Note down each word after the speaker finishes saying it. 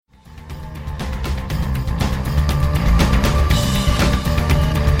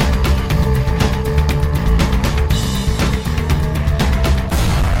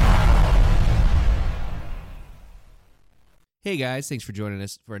Hey guys, thanks for joining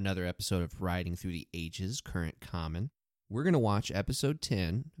us for another episode of Riding Through the Ages, Current Common. We're going to watch episode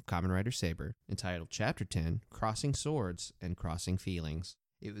 10 of Kamen Rider Saber, entitled Chapter 10, Crossing Swords and Crossing Feelings.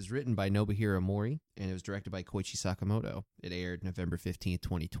 It was written by Nobuhiro Mori, and it was directed by Koichi Sakamoto. It aired November 15th,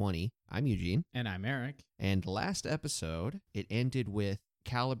 2020. I'm Eugene. And I'm Eric. And last episode, it ended with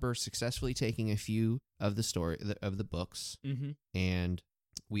Caliber successfully taking a few of the books, and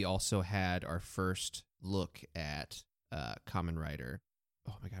we also had our first look at Kamen Rider.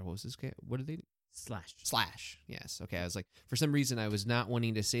 Oh my god, what was this game? What did they do? Slash. Yes. Okay. I was like, for some reason, I was not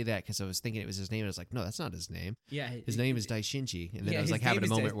wanting to say that because I was thinking it was his name. And I was like, no, that's not his name. Yeah. His name is Daishinji. And then yeah, I was like having a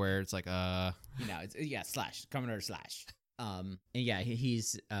moment where it's like, Slash. Kamen Rider Slash. And yeah,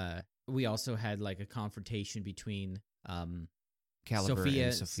 he's, we also had like a confrontation between, Caliber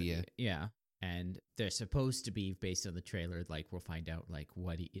and Sophia. Yeah. And they're supposed to be, based on the trailer, like we'll find out like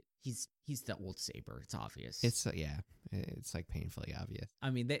what he's the old Saber. It's obvious. It's it's like painfully obvious. I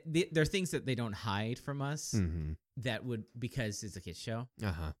mean, there are things that they don't hide from us that would, because it's a kid's show.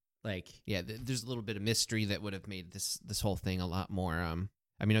 Like, yeah, there's a little bit of mystery that would have made this whole thing a lot more. I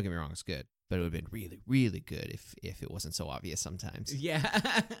mean, don't get me wrong, it's good, but it would have been really, really good if it wasn't so obvious sometimes.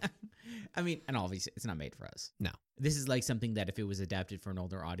 Yeah. I mean, and obviously it's not made for us. No. This is like something that if it was adapted for an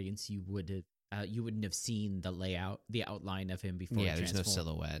older audience, you wouldn't have seen the layout, the outline of him before. Yeah, there's no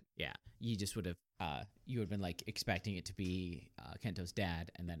silhouette. Yeah, you just would have, you would have been like expecting it to be Kento's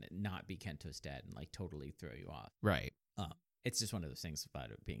dad, and then it not be Kento's dad, and like totally throw you off. Right. It's just one of those things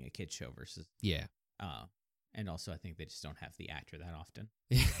about it being a kid show versus. Yeah. And also I think they just don't have the actor that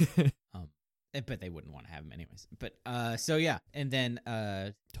often. But they wouldn't want to have him anyways. But so yeah, and then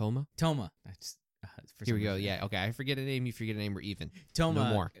Toma. That's Here we go. Yeah. Okay. I forget a name. You forget a name. We're even. Toma.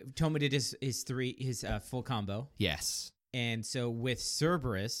 No more. Toma did his full combo. Yes. And so with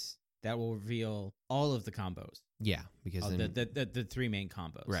Cerberus, that will reveal all of the combos. Yeah, because the three main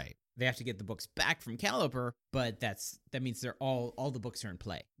combos. Right. They have to get the books back from Caliber, but that means they're all the books are in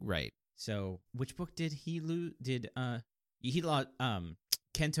play. Right. So which book did he lose? He lost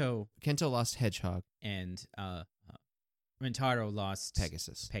Kento. Kento lost Hedgehog, and Rentaro lost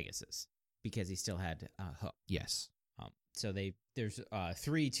Pegasus because he still had Hook. Yes. So there's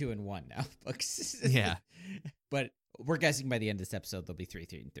 3, 2, and 1 now books. Yeah. But we're guessing by the end of this episode there'll be 3,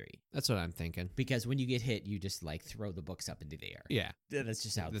 3, and 3. That's what I'm thinking. Because when you get hit, you just like throw the books up into the air. Yeah. That's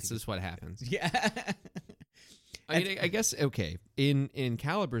just how. This is what happens. Yeah. I guess okay. In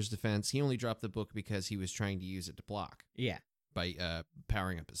Caliber's defense, he only dropped the book because he was trying to use it to block. Yeah. By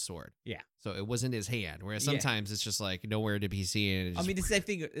powering up his sword. Yeah. So it wasn't his hand, whereas sometimes it's just like nowhere to be seen. I mean, the same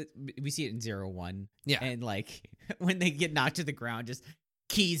thing, we see it in 0-1. Yeah. And like when they get knocked to the ground, just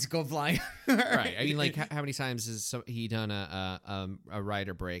keys go flying. Right. I mean, like how many times has he done a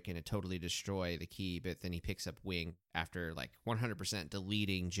rider break and it totally destroy the key, but then he picks up Wing after like 100%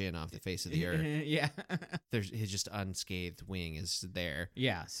 deleting Jin off the face of the earth. Yeah. There's his just unscathed Wing is there.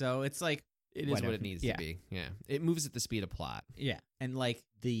 Yeah. So it's like, it is what it needs to be. Yeah. It moves at the speed of plot. Yeah. And like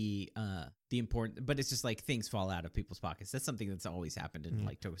the important, but it's just like things fall out of people's pockets. That's something that's always happened in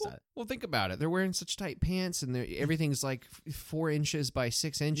like Tokusatsu. Well, think about it. They're wearing such tight pants and everything's like 4 inches by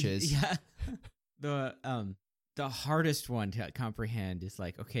 6 inches. Yeah. The hardest one to comprehend is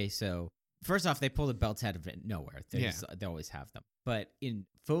like, okay, so first off, they pull the belts out of nowhere. They always have them. But in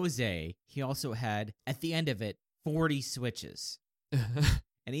Fose, he also had, at the end of it, 40 switches.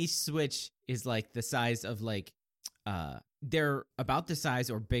 And each switch is like the size of like, they're about the size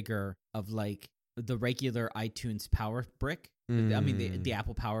or bigger of like the regular iTunes Power Brick. I mean, the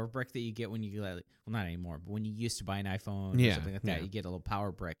Apple Power Brick that you get when you, well, not anymore, but when you used to buy an iPhone or something like that, you get a little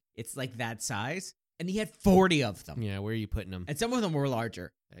Power Brick. It's like that size. And he had 40 of them. Yeah, where are you putting them? And some of them were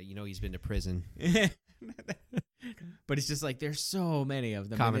larger. He's been to prison. But it's just like, there's so many of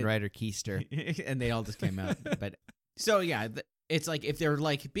them. Kamen Rider Keister. And they all just came out. But so, yeah, it's like if they're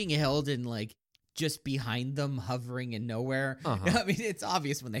like being held in like just behind them, hovering in nowhere. I mean, it's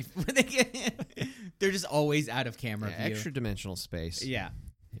obvious when they get, they're just always out of camera view. Extra dimensional space. Yeah.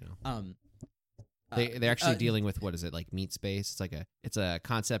 They're actually dealing with, what is it, like meat space? It's a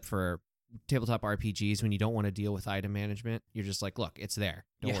concept for tabletop RPGs when you don't want to deal with item management. You're just like, look, it's there.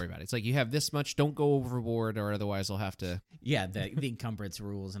 Don't worry about it. It's like you have this much. Don't go overboard, or otherwise I'll have to. Yeah, the encumbrance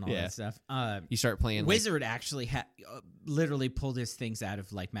rules and all that stuff. You start playing. Wizard actually literally pulled his things out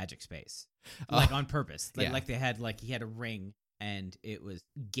of like Magic Space, like on purpose. Like they had he had a ring and it was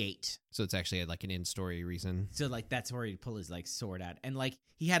gate. So it's actually like an in-story reason. So like that's where he'd pull his like sword out, and like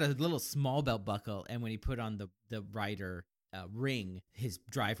he had a little small belt buckle, and when he put on the rider ring, his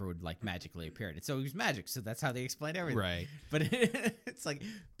driver would like magically appear. And so he was magic, so that's how they explained everything. Right. But it's like,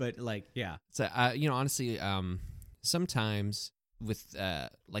 yeah. So honestly, sometimes with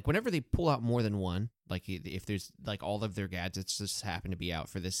like whenever they pull out more than one, like if there's like all of their gadgets just happen to be out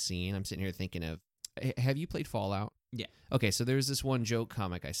for this scene, I'm sitting here thinking of, have you played Fallout? Yeah. Okay, so there's this one joke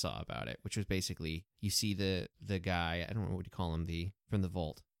comic I saw about it, which was basically you see the guy, I don't know what you call him, from the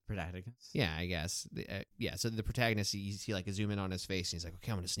vault. Protagonist? Yeah, I guess. Yeah, so the protagonist, you see like a zoom in on his face, and he's like,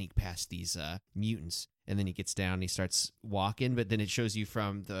 okay, I'm going to sneak past these mutants. And then he gets down and he starts walking, but then it shows you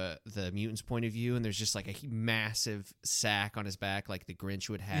from the mutant's point of view, and there's just like a massive sack on his back like the Grinch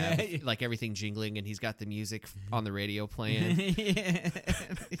would have, like everything jingling, and he's got the music on the radio playing.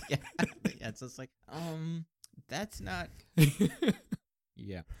 Yeah, it's just like, that's not...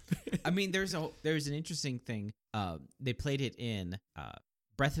 Yeah. I mean, there's an interesting thing. They played it in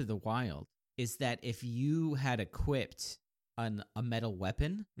Breath of the Wild, is that if you had equipped a metal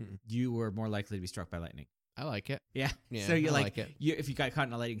weapon, you were more likely to be struck by lightning. I like it. Yeah. So you're like it. If you got caught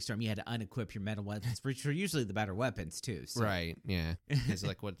in a lightning storm, you had to unequip your metal weapons, which are usually the better weapons too. So. Right. Yeah. It's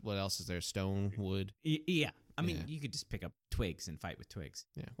like what else is there? Stone, wood. Yeah. I mean, you could just pick up twigs and fight with twigs.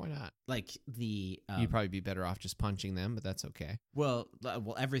 Yeah. Why not? Like you'd probably be better off just punching them, but that's okay. Well,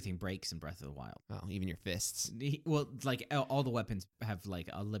 everything breaks in Breath of the Wild. Well, even your fists. Well, like all the weapons have like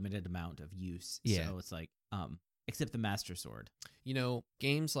a limited amount of use. Yeah. So it's like, except the Master Sword. You know,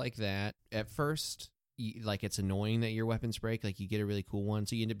 games like that, at first, like it's annoying that your weapons break. Like you get a really cool one,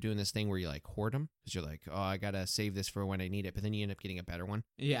 so you end up doing this thing where you like hoard them because you're like, oh, I gotta save this for when I need it. But then you end up getting a better one.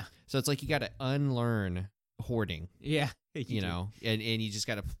 Yeah. So it's like you gotta unlearn hoarding. Yeah. You know, and you just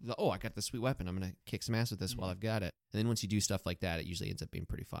gotta, I got this sweet weapon, I'm gonna kick some ass with this while I've got it. And then once you do stuff like that, it usually ends up being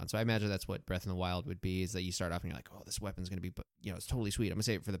pretty fun. So I imagine that's what Breath of the Wild would be, is that you start off and you're like, oh, this weapon's gonna be, it's totally sweet, I'm gonna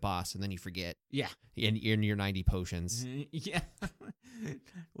save it for the boss, and then you forget. Yeah. In your 90 potions. Yeah.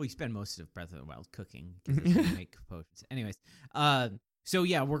 Well, you spend most of Breath of the Wild cooking because you make potions. Anyways, so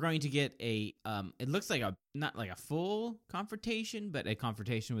yeah, we're going to get a it looks like not like a full confrontation, but a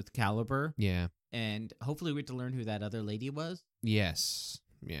confrontation with Caliber. Yeah. And hopefully we get to learn who that other lady was. Yes.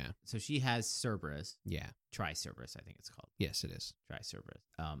 Yeah. So she has Cerberus. Yeah. Tri-Cerberus, I think it's called. Yes, it is. Tri-Cerberus.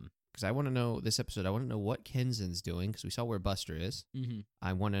 Because I want to know this episode. I want to know what Kenzen's doing, because we saw where Buster is. Mm-hmm.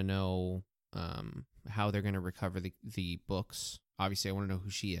 I want to know how they're going to recover the books. Obviously, I want to know who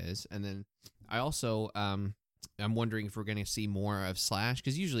she is, and then I also I'm wondering if we're going to see more of Slash,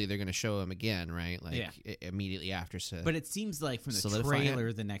 because usually they're going to show him again, right? Like immediately after. So, but it seems like from the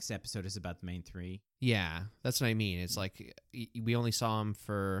trailer, the next episode is about the main three. Yeah, that's what I mean. It's like we only saw him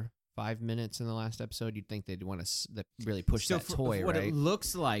for 5 minutes in the last episode. You'd think they'd want to really push that toy, what right? What it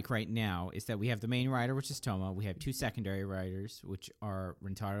looks like right now is that we have the main rider, which is Toma. We have 2 secondary riders, which are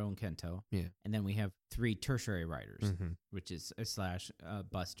Rentaro and Kento. Yeah. And then we have 3 tertiary riders, which is Slash,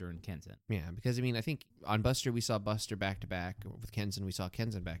 Buster, and Kenzen. Yeah, because, I mean, I think on Buster, we saw Buster back-to-back. With Kenzen, we saw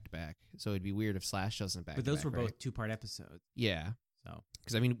Kenzen back-to-back. So it'd be weird if Slash doesn't back-to-back. But those were both right? 2-part episodes. Yeah. So,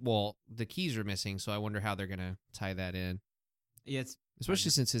 because, I mean, well, the keys are missing, so I wonder how they're going to tie that in. Yeah, especially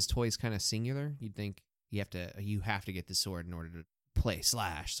since his toy is kind of singular. You'd think you have to get the sword in order to play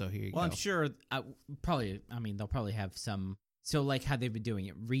Slash. So here you go. Well, I'm sure they'll probably have some. So like how they've been doing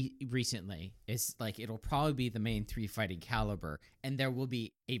it recently, it's like it'll probably be the main 3 fighting Caliber, and there will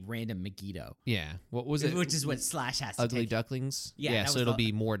be a random Megiddo. Yeah. What was it? Which is what Slash has to Ugly take. Ducklings? Yeah. So it'll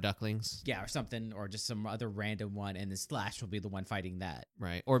be more ducklings. Yeah, or something, or just some other random one, and then Slash will be the one fighting that.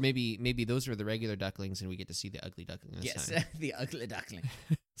 Right. Or maybe those are the regular ducklings, and we get to see the ugly duckling this yes, time. the ugly duckling.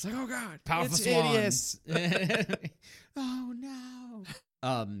 It's like, oh God, powerful swans. Oh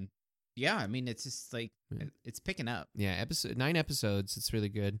no. Yeah, I mean, it's just like it's picking up. Yeah, 9 episodes. It's really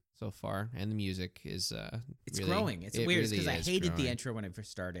good so far, and the music is it's really growing. It's weird because really I hated growing. the intro when it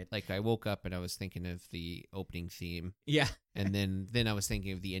first started. Like I woke up and I was thinking of the opening theme. Yeah, and then I was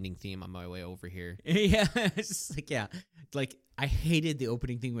thinking of the ending theme on my way over here. Yeah, it's just like I hated the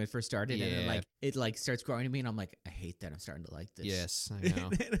opening theme when it first started, and then like it starts growing to me, and I'm like, I hate that. I'm starting to like this. Yes, I know.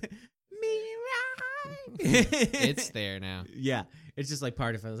 Me right. It's there now. Yeah, it's just like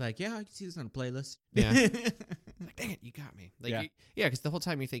part of it. I was like, yeah, I can see this on a playlist. Yeah. Like, dang it, you got me. Like, yeah, because the whole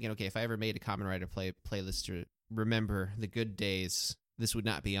time you're thinking, okay, if I ever made a Kamen Rider playlist to remember the good days, this would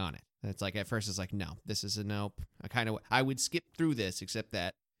not be on it. And it's like at first it's like, no, this is a nope. I would skip through this, except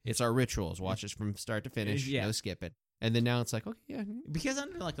that it's our rituals. Watch this from start to finish. Yeah. No skipping. And then now it's like, okay, yeah. Because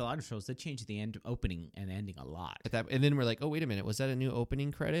under like a lot of shows, they change the opening and ending a lot. And then we're like, oh, wait a minute, was that a new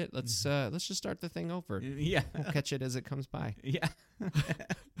opening credit? Let's just start the thing over. Yeah, we'll catch it as it comes by. Yeah.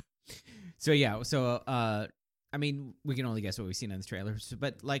 So I mean, we can only guess what we've seen in the trailers,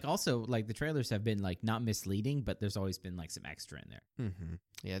 but like also like the trailers have been like not misleading, but there's always been like some extra in there. Mm-hmm.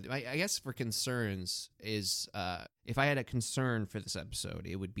 Yeah, I guess for concerns is if I had a concern for this episode,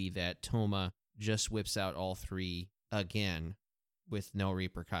 it would be that Toma just whips out all 3 again with no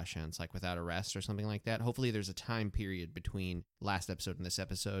repercussions, like without arrest or something like that. Hopefully there's a time period between last episode and this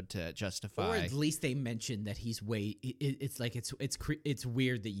episode to justify. Or at least they mention that he's it's like it's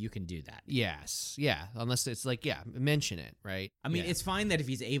weird that you can do that. Yes. Yeah. Unless it's like, mention it, right? I mean, it's fine that if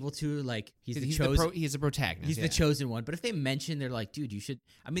he's able to, like, he's the protagonist. He's the chosen one. But if they mention, they're like, dude, you should.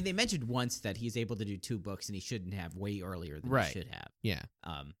 I mean, they mentioned once that he's able to do 2 books and he shouldn't have way earlier than he should have. Yeah.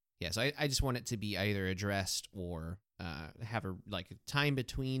 So I just want it to be either addressed or have a time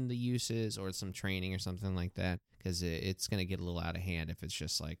between the uses or some training or something like that, because it's going to get a little out of hand if it's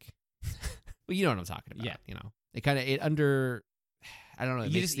just like, well, you know what I'm talking about. Yeah. I don't know.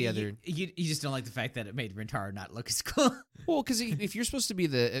 It makes you just don't like the fact that it made Rintaro not look as cool. Well, because if you're supposed to be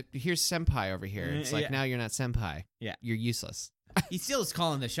here's senpai over here, it's like now you're not senpai. Yeah, you're useless. He still is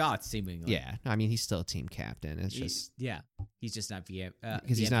calling the shots, seemingly. Yeah, I mean he's still a team captain. It's just he's just not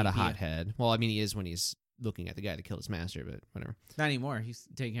because he's not a hothead. Well, I mean he is when he's looking at the guy that killed his master, but whatever. Not anymore. He's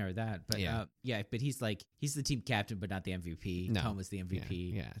taking care of that. But but he's the team captain, but not the MVP. No. Toma's the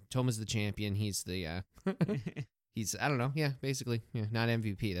MVP. Yeah. Toma's the champion. He's the he's I don't know. Yeah, basically, not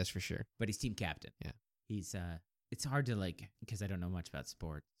MVP. That's for sure. But he's team captain. Yeah. He's it's hard to because I don't know much about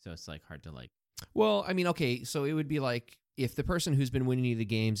sport, so it's hard to. Well, I mean, okay, so it would be like if the person who's been winning you the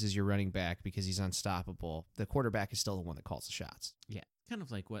games is your running back because he's unstoppable, the quarterback is still the one that calls the shots. Yeah, kind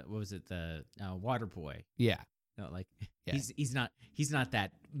of like what was it, the Water Boy? Yeah, no, he's not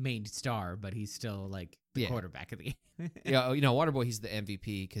that main star, but he's still the quarterback of the game. Yeah, Water Boy, he's the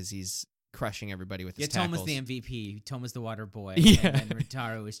MVP because he's crushing everybody with his tackles. Toma's the MVP. Toma's the Water Boy. Yeah, and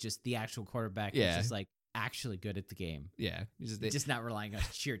Rintaro is just the actual quarterback. Yeah, who's just actually good at the game. Yeah, just not relying on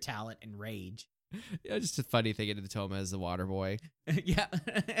sheer talent and rage. Yeah, just a funny thing into the Toma as the Water Boy. Yeah.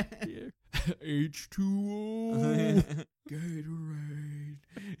 H2O Gatorade.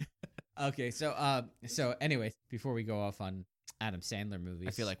 Okay, so anyways, before we go off on Adam Sandler movies,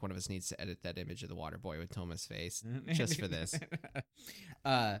 I feel like one of us needs to edit that image of the Water Boy with Toma's face just for this.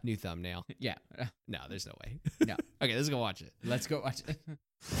 New thumbnail. Yeah. No, there's no way. No. Okay, let's go watch it. Let's go watch it.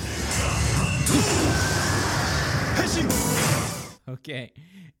 Okay,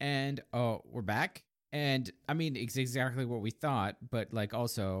 and we're back, and I mean it's exactly what we thought, but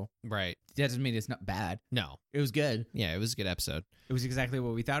also right, that doesn't mean it's not bad. No, it was good. Yeah, it was a good episode. It was exactly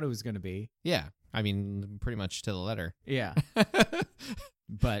what we thought it was going to be. Yeah, I mean pretty much to the letter. Yeah, but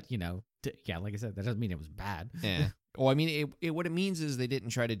like I said, that doesn't mean it was bad. Yeah. Well, I mean, what it means is they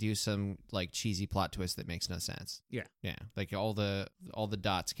didn't try to do some cheesy plot twist that makes no sense. Yeah, yeah, all the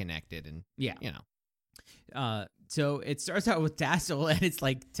dots connected, and So it starts out with Tassel, and it's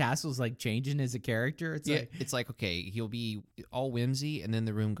Tassel's changing as a character. It's okay, he'll be all whimsy, and then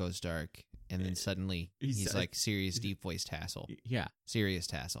the room goes dark, and then suddenly he's serious, deep voice Tassel. Yeah, serious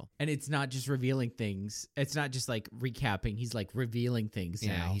Tassel. And it's not just revealing things. It's not just recapping. He's revealing things.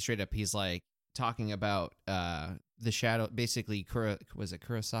 Yeah, now. He's straight up. He's talking about the shadow. Basically, was it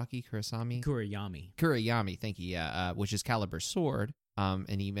Kurosami? Kurayami. Thank you. Yeah, which is Calibur's sword.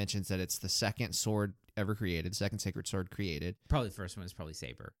 And he mentions that it's the second sword ever created, second sacred sword created. Probably the first one is probably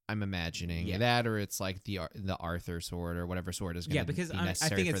Saber. I'm imagining that, or it's the Arthur sword or whatever sword is going to be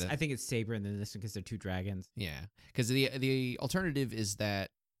necessary. I think it's Saber, and then this one because they're 2 dragons. Yeah, because the alternative is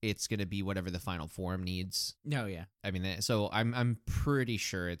that it's going to be whatever the final form needs. No, yeah. I mean, so I'm pretty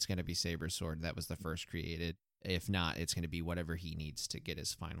sure it's going to be Saber's sword. That was the first created. If not, it's going to be whatever he needs to get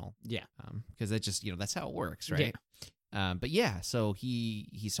his final. Yeah. Because that just that's how it works, right? Yeah. But yeah, so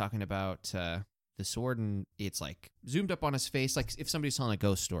he's talking about the sword, and it's zoomed up on his face, like if somebody's telling a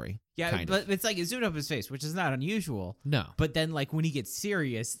ghost story. Yeah, but it's it's zoomed up his face, which is not unusual. No. But then when he gets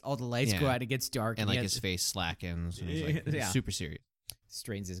serious, all the lights go out and it gets dark. And his face slackens, and he's super serious.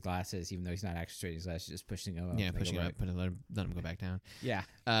 Strains his glasses, even though he's not actually straining his glasses, just pushing them up. Yeah, pushing them up, let him go back down. Yeah.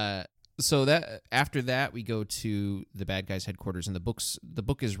 So that after that, we go to the bad guy's headquarters, and the book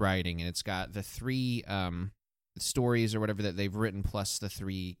is writing, and it's got the 3 stories or whatever that they've written, plus the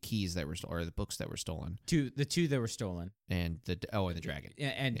 3 keys that were or the books that were stolen. The 2 that were stolen, and the dragon,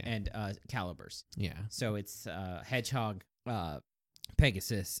 and Calibur's. Yeah. So it's Hedgehog,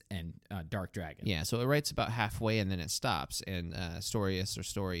 Pegasus, and Dark Dragon. Yeah. So it writes about halfway, and then it stops, and story is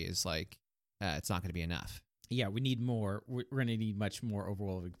it's not going to be enough. Yeah, we need more. We're going to need much more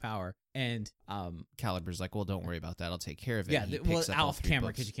overwhelming power. And Calibur's well, don't worry about that. I'll take care of it. Yeah, off camera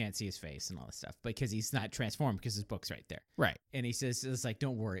because you can't see his face and all this stuff. Because he's not transformed because his book's right there. Right. And he says,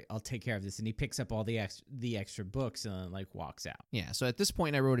 don't worry, I'll take care of this. And he picks up all the extra books and then walks out. Yeah, so at this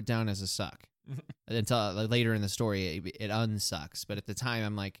point, I wrote it down as a suck. Until later in the story, it unsucks. But at the time,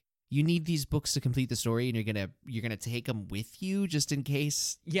 I'm you need these books to complete the story, and you're gonna take them with you just in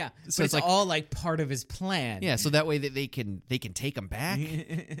case. Yeah, So but it's all like part of his plan. Yeah, so that way that they can take them back.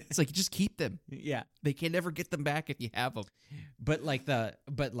 It's like, just keep them. Yeah, They can never get them back if you have them. but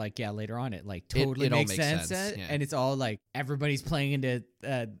later on it like totally it all makes makes sense, yeah. and it's all like everybody's playing into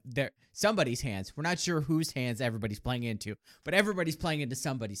somebody's hands. We're not sure whose hands everybody's playing into, but everybody's playing into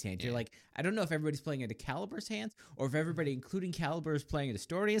somebody's hands. Yeah. You're like, I don't know if everybody's playing into Calibur's hands, or if everybody, including Calibur, is playing into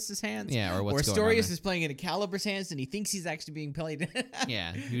Storius's hands. Yeah, or what's or going on Storius there. is playing into Calibur's hands, and he thinks he's actually being played.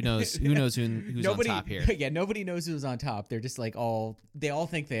 Yeah, who knows? Who's nobody, on top here? Yeah, nobody knows who's on top. They're just like they all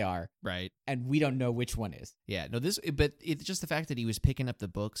think they are, Right. and we don't know which one is. Yeah, no, but it's just the fact that he was picking up the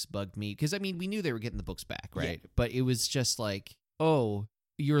books bugged me, because I mean, we knew they were getting the books back, right? Yeah. But it was just like, oh,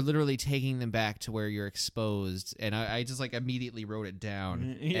 you're literally taking them back to where you're exposed, and I just like immediately wrote it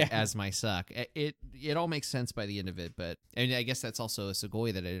down as my suck. It all makes sense by the end of it, but and I guess that's also a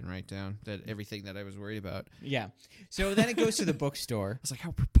Segoy that I didn't write down, that everything that I was worried about. Yeah. So then it goes to the bookstore. I was like,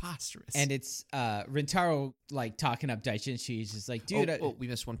 how preposterous. And it's Rintaro like talking up Daichin. She's just like, dude. We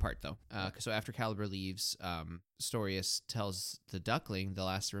missed one part though. So after Calibur leaves, Storius tells the duckling, the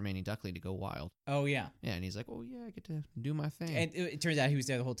last remaining duckling, to go wild. Oh yeah. Yeah, and he's like, oh yeah, I get to do my thing. And it turns out he was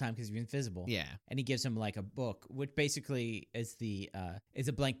there the whole time because he was invisible. Yeah. And he gives him like a book, which basically is is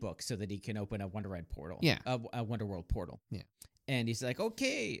a blank book so that he can open a Wonder Ride portal. Yeah. A Wonder World portal. Yeah. And he's like,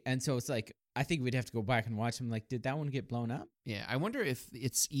 okay. And so it's like, I think we'd have to go back and watch him. Like, did that one get blown up? Yeah, I wonder if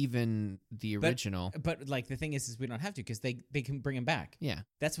it's even the original. But like the thing is we don't have to because they can bring him back. Yeah.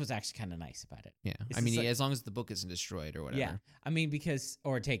 That's what's actually kind of nice about it. Yeah. It's I mean, just like- as long as the book isn't destroyed or whatever. Yeah. I mean,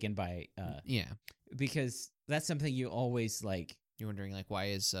 or taken by, Yeah. because that's something you always like. You're wondering, like, why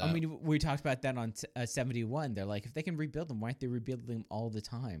is... I mean, we talked about that on 71. They're like, if they can rebuild them, why aren't they rebuilding them all the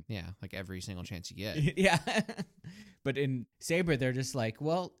time? yeah, like every single chance you get. Yeah. But in Saber, they're just like,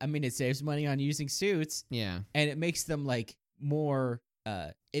 well, I mean, it saves money on using suits, Yeah. and it makes them like more.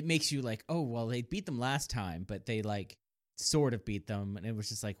 It makes you like, oh, well, they beat them last time, but they like sort of beat them, and it was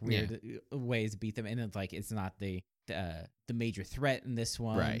just like weird ways to beat them, and it's like it's not the major threat in this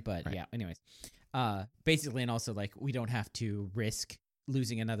one, Right, But right. yeah, anyways, basically, and also like we don't have to risk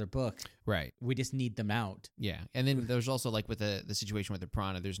losing another book. Right. We just need them out. Yeah. And then there's also, like, with the situation with the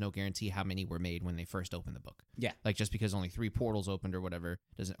Piranha, there's no guarantee how many were made when they first opened the book. Yeah. Like, just because only 3 portals opened or whatever,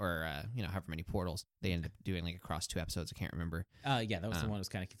 doesn't, or, however many portals, they ended up doing, like, across 2 episodes. I can't remember. Yeah, that was the one that was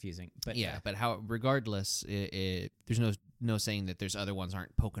kind of confusing. But Yeah, but regardless, there's no saying that there's other ones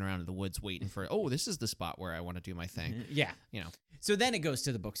aren't poking around in the woods waiting for, oh, this is the spot where I want to do my thing. Yeah. You know, So then it goes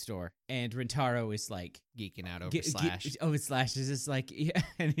to the bookstore, and Rintaro is like geeking out over Slash. Slash is just like, yeah,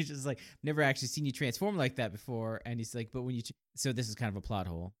 and he's just like, never actually seen you transform like that before, and he's like, but when you, so this is kind of a plot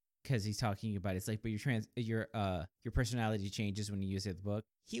hole because he's talking about it's like, but your personality changes when you use the book.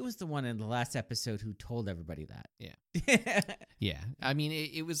 He was the one in the last episode who told everybody that. Yeah. Yeah. I mean,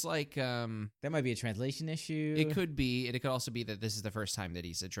 it was like that might be a translation issue. It could be, and it could also be that this is the first time that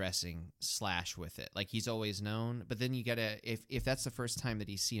he's addressing Slash with it. Like, he's always known, but then you gotta, if that's the first time that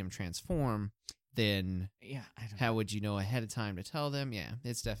he's seen him transform, then yeah, I don't know. how would you know ahead of time to tell them? Yeah,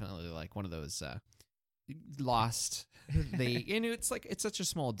 it's definitely like one of those lost. And it's like, it's such a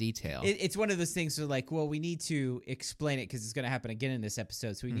small detail. It's one of those things where like, well, we need to explain it because it's going to happen again in this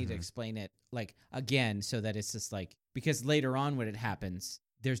episode, so we need to explain it like again so that it's just like, because later on when it happens,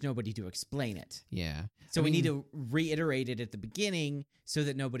 there's nobody to explain it. Yeah. So we need to reiterate it at the beginning so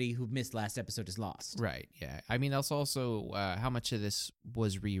that nobody who missed last episode is lost. Right. Yeah. I mean, that's also how much of this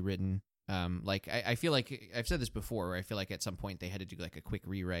was rewritten. Like, I feel like I've said this before, where I feel like at some point they had to do like a quick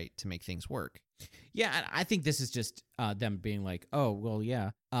rewrite to make things work. Yeah, and I think this is just them being like, oh, well,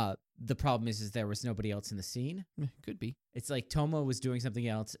 yeah. The problem is there was nobody else in the scene. Could be. It's like Tomo was doing something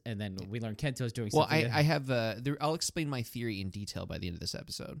else, and then we learned Kento's doing Well, something else. I have I'll explain my theory in detail by the end of this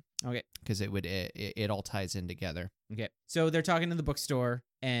episode. Okay. Because it all ties in together. Okay. So they're talking in the bookstore,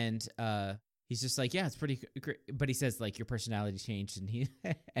 and he's just like, yeah, it's pretty great. But he says, like, your personality changed, and he,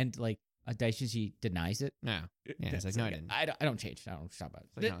 and like, Daishinji denies it. No. Yeah, it's like, no, I didn't. I don't change. I don't stop about it.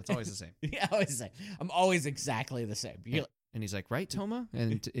 It's like, no, it's always the same. Yeah, always the same. I'm always exactly the same. Yeah. And he's like, right, Toma?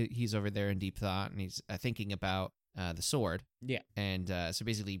 And he's over there in deep thought, and he's thinking about the sword. Yeah. And so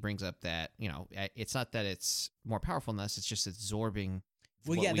basically he brings up that, it's not that it's more powerful than us, it's just absorbing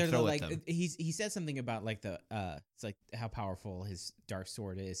Well, what yeah, we they're throw like at them. he said something about like the it's like how powerful his dark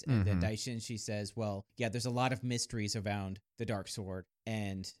sword is, and then Daishinji says, well, yeah, there's a lot of mysteries around the dark sword,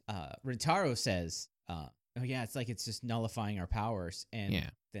 and Rintaro says, oh yeah, it's like it's just nullifying our powers, and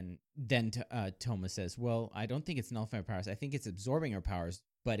then Toma says, well, I don't think it's nullifying our powers, I think it's absorbing our powers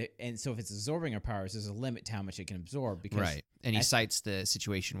so if it's absorbing her powers, there's a limit to how much it can absorb. Because right. And he cites the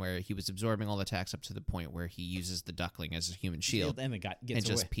situation where he was absorbing all the attacks up to the point where he uses the duckling as a human shield and gets and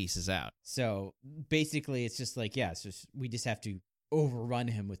just away. pieces out. So basically, it's just like, we just have to overrun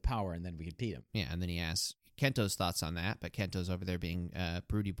him with power, and then we can beat him. Yeah, and then he asks Kento's thoughts on that, but Kento's over there being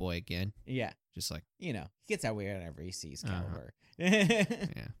broody boy again. Yeah. Just like, he gets that way whenever he sees Caliber. Yeah.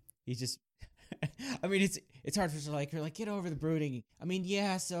 He's just, I mean, it's hard for us to you're like, get over the brooding. I mean,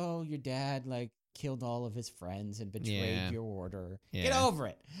 yeah, so your dad, killed all of his friends and betrayed your order. Yeah. Get over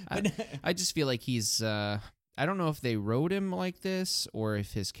it. But I just feel like he's, I don't know if they wrote him like this or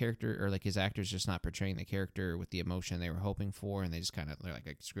if his character or his actor's just not portraying the character with the emotion they were hoping for, and they just they're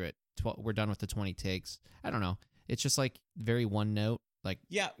like, screw it. We're done with the 20 takes. I don't know. It's just very one note. But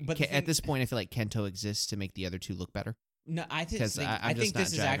at this point, I feel like Kento exists to make the other two look better. No, I think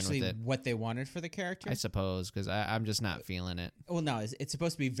this is actually what they wanted for the character. I suppose, because I'm just not feeling it. Well, no, it's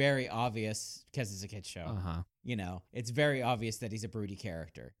supposed to be very obvious because it's a kid's show. It's very obvious that he's a broody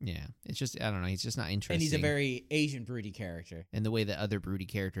character. Yeah, it's just, I don't know, he's just not interesting. And he's a very Asian broody character. And the way that other broody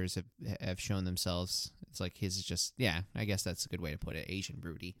characters have shown themselves, it's like his is just, yeah, I guess that's a good way to put it, Asian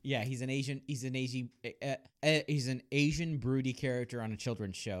broody. Yeah, he's an Asian broody character on a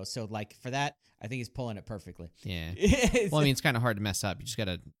children's show. So for that, I think he's pulling it perfectly. Yeah. Well, I mean, it's kind of hard to mess up. You just got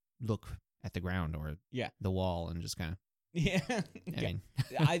to look at the ground or the wall and just kind of. Yeah. I mean,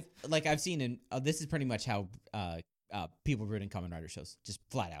 I've seen this is pretty much how people root in Kamen Rider shows, just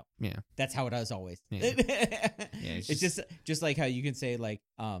flat out. Yeah. That's how it is always. Yeah. It's just like how you can say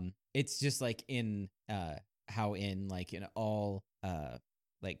it's just like in how in all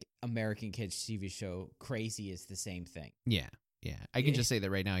American kids TV show, Crazy is the same thing. Yeah. Yeah. I can just say that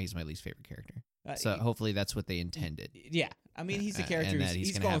right now he's my least favorite character. So hopefully that's what they intended. Yeah. I mean, he's a character. And that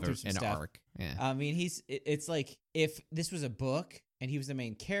he's going to have an stuff. arc. Yeah. I mean, it's like if this was a book and he was the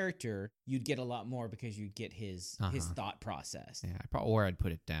main character, you'd get a lot more because you'd get his thought process. Yeah, or I'd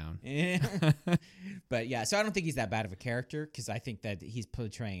put it down. But yeah, so I don't think he's that bad of a character because I think that he's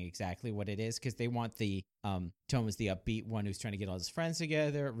portraying exactly what it is because they want the Toma's the upbeat one who's trying to get all his friends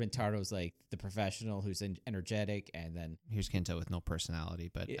together. Rintaro's the professional who's energetic, and then here's Kento with no personality,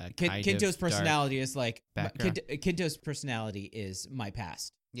 but Kento's personality is Kento's personality is my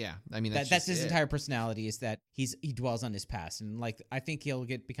past. Yeah, I mean that's his entire personality is that he dwells on his past, and I think he'll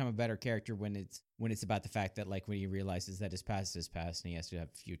become a better character when it's about the fact that when he realizes that his past is past and he has to have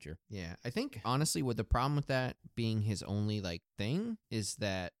a future. Yeah, I think honestly, what the problem with that being his only thing is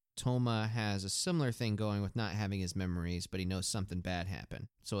that Toma has a similar thing going with not having his memories, but he knows something bad happened.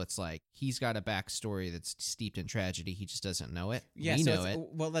 So it's he's got a backstory that's steeped in tragedy. He just doesn't know it. Yeah, we know it.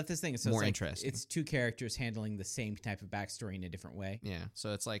 Well, that's the thing. So more interesting. It's two characters handling the same type of backstory in a different way. Yeah,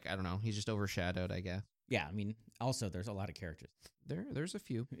 so it's I don't know. He's just overshadowed, I guess. Yeah, I mean, also there's a lot of characters. There's a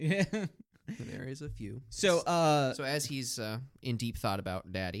few. Yeah. There is a few. So as he's in deep thought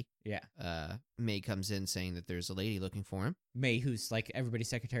about Daddy, May comes in saying that there's a lady looking for him. May, who's everybody's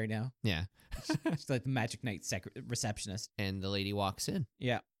secretary now. Yeah, she's the Magic Knight receptionist. And the lady walks in.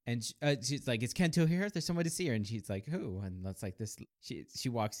 Yeah, and she's like, "Is Kento here? There's somebody to see her." And she's like, "Who?" And that's this. She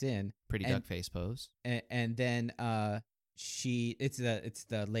walks in. Pretty duck face pose. And then it's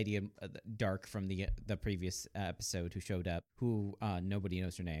the lady in dark from the previous episode who showed up, who nobody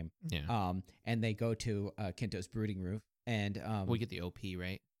knows her name. Yeah. And they go to Kento's brooding roof, and we get the OP,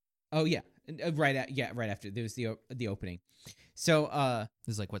 right? Oh yeah, right after there was the opening. So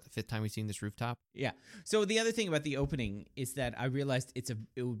this is what, the fifth time we've seen this rooftop? Yeah. So the other thing about the opening is that I realized it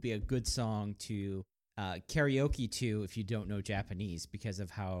would be a good song to karaoke to if you don't know Japanese because of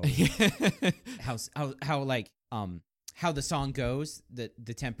how how the song goes,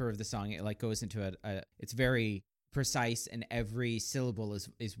 the temper of the song, it goes into it's very precise, and every syllable is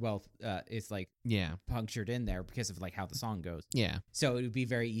punctured in there because of how the song goes. Yeah. So it would be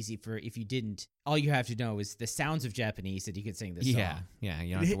very easy if you didn't, all you have to know is the sounds of Japanese that you could sing this song. Yeah,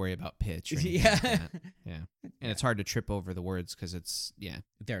 you don't have to worry about pitch or anything like that. Yeah. And it's hard to trip over the words because it's,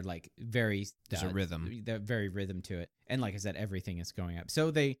 they're very, there's a rhythm. They're very rhythm to it. And like I said, everything is going up.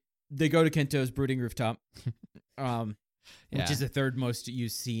 So they go to Kento's brooding rooftop, which is the third most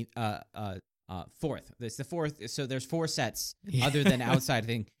used scene, fourth. It's the fourth. So there's four sets other than outside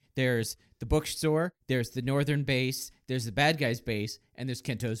thing. There's the bookstore, there's the northern base, there's the bad guy's base, and there's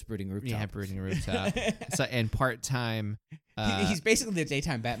Kento's brooding rooftop. Yeah, brooding rooftop. And part-time... he's basically the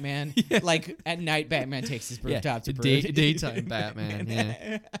daytime Batman. At night, Batman takes his rooftop to brood. Daytime Batman,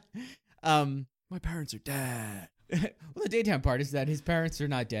 yeah. My parents are dead. Well, the daytime part is that his parents are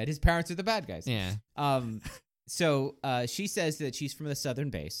not dead. His parents are the bad guys. Yeah. So she says that she's from the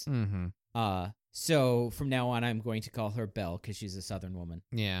southern base. Mm-hmm. So from now on, I'm going to call her Belle because she's a Southern woman.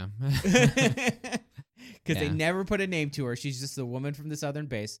 Yeah. Because they never put a name to her. She's just the woman from the Southern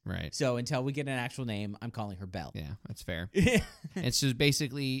base. Right. So until we get an actual name, I'm calling her Belle. Yeah, that's fair. And so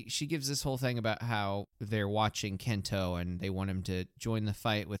basically, she gives this whole thing about how they're watching Kento and they want him to join the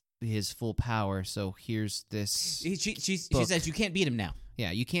fight with his full power. So here's this. She says you can't beat him now.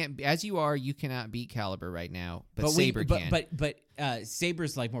 Yeah, you can't. As you are, you cannot beat Caliber right now, but Saber can. But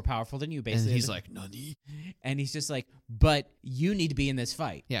Saber's like more powerful than you, basically. And he's like, Nani? And he's just like, but you need to be in this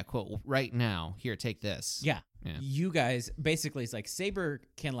fight. Yeah, cool. Right now, here, take this. Yeah. You guys, basically, it's like Saber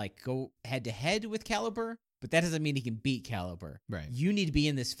can like go head to head with Caliber, but that doesn't mean he can beat Caliber. Right. You need to be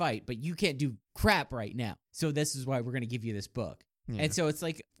in this fight, but you can't do crap right now. So this is why we're going to give you this book. Yeah. And so it's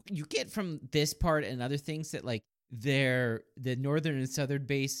like you get from this part and other things that like the northern and southern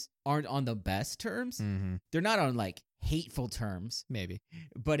base aren't on the best terms. Mm-hmm. They're not on like hateful terms, maybe,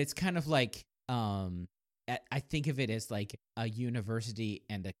 but it's kind of like I think of it as like a university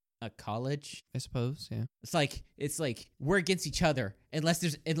and a college, I suppose. Yeah, it's like we're against each other unless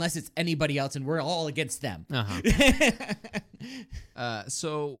it's anybody else, and we're all against them.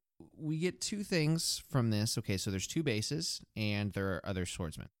 So we get two things from this. Okay, so there's two bases, and there are other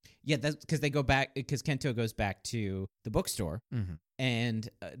swordsmen. Yeah, that's because they go back, because Kento goes back to the bookstore, mm-hmm. and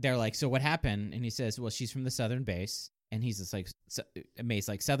they're like, so what happened? And he says, well, she's from the southern base. And he's just like, May's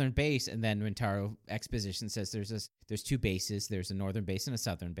like, southern base. And then Rintaro exposition says there's two bases. There's a northern base and a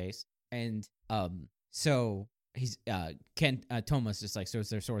southern base. And so he's Toma's just like, so is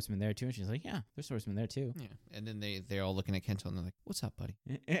there swordsmen there too? And she's like, yeah, there's swordsmen there too. Yeah. And then they're all looking at Kento and they're like, what's up, buddy?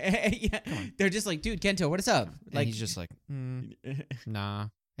 Yeah. They're just like, dude, Kento, what is up? And he's just like, nah.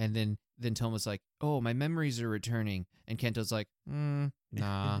 And then Toma's like, oh, my memories are returning. And Kento's like,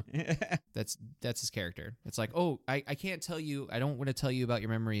 nah. That's his character. It's like, oh, I can't tell you. I don't want to tell you about your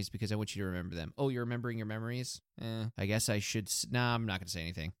memories because I want you to remember them. Oh, you're remembering your memories? I guess I should. Nah, I'm not going to say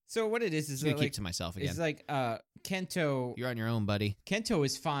anything. So what it is I'm going to keep to myself again. It's like Kento. You're on your own, buddy. Kento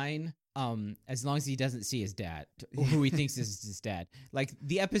is fine. As long as he doesn't see his dad, who he thinks is his dad. Like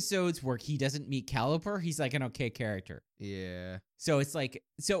the episodes where he doesn't meet Caliber, he's like an okay character. Yeah. So it's like,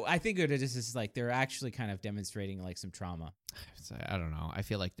 I think it is like they're actually kind of demonstrating like some trauma. I don't know. I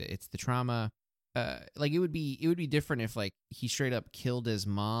feel like it's the trauma. Like it would be different if like he straight up killed his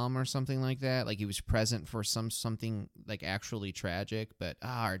mom or something like that. Like he was present for something like actually tragic, but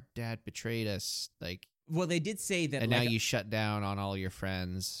our dad betrayed us. Like. Well, they did say that, and now you shut down on all your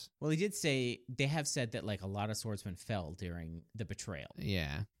friends. Well, they have said that like a lot of swordsmen fell during the betrayal.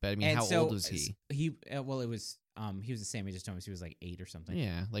 Yeah, but I mean, how old was he? He was the same age as Thomas. He was like 8 or something.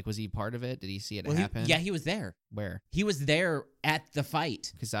 Yeah, like was he part of it? Did he see it happen? He was there. Where? He was there at the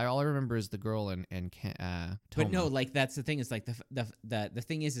fight. Because all I remember is the girl and Toma. But no, like that's the thing. Is like the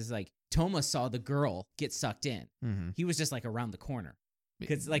thing is like Toma saw the girl get sucked in. Mm-hmm. He was just like around the corner.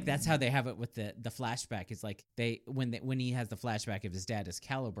 Because like that's how they have it with the flashback. Is like when he has the flashback of his dad as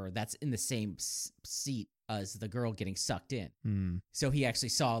Caliber, that's in the same seat as the girl getting sucked in. Mm. So he actually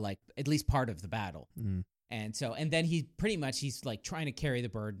saw like at least part of the battle. Mm. And then he's like trying to carry the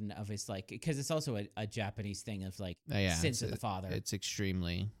burden of his like, because it's also a Japanese thing of like sins of the father. It's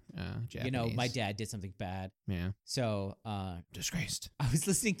extremely Japanese. You know, my dad did something bad. Yeah. So disgraced. I was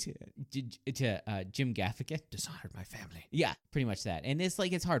listening to Jim Gaffigan. Dishonored my family. Yeah, pretty much that. And it's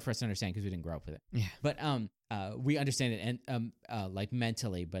like it's hard for us to understand because we didn't grow up with it. Yeah. But we understand it and like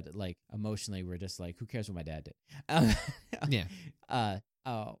mentally, but like emotionally, we're just like, who cares what my dad did? Yeah.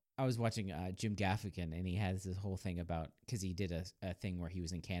 I was watching Jim Gaffigan, and he has this whole thing about, because he did a thing where he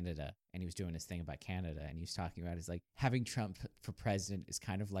was in Canada, and he was doing this thing about Canada, and he was talking about, it's like, having Trump for president is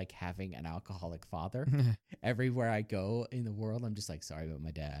kind of like having an alcoholic father. Everywhere I go in the world, I'm just like, sorry about my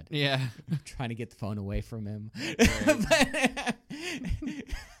dad. Yeah. I'm trying to get the phone away from him. Right.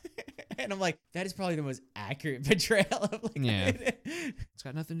 And I'm like, that is probably the most accurate portrayal of like, yeah. It's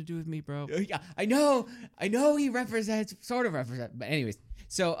got nothing to do with me, bro. Yeah, I know he sort of represents, but anyways.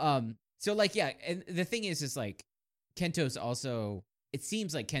 So like, yeah, and the thing is like, Kento's also, it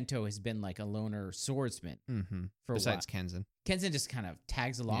seems like Kento has been like a loner swordsman for besides a while. Kenzen. Kenzen just kind of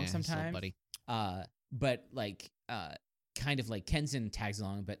tags along sometimes. Buddy. But like, kind of like Kenzen tags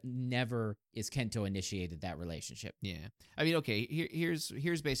along, but never is Kento initiated that relationship. Yeah, I mean, okay,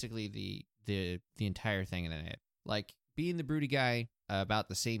 here's basically the entire thing in it. Like being the broody guy, about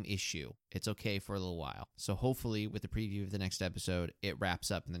the same issue, it's okay for a little while. So hopefully with the preview of the next episode, it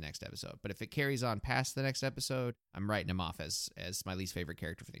wraps up in the next episode. But if it carries on past the next episode, I'm writing him off as my least favorite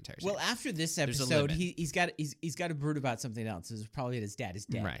character for the entire series. Well, after this episode, he's got to brood about something else. It's probably that his dad is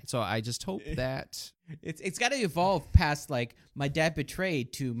dead. Right. So I just hope that it's got to evolve past like my dad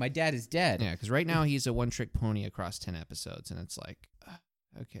betrayed to my dad is dead. Yeah, because right now he's a one-trick pony across 10 episodes, and it's like,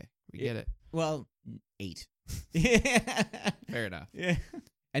 okay, we get it. Well, 8. Fair enough. Yeah.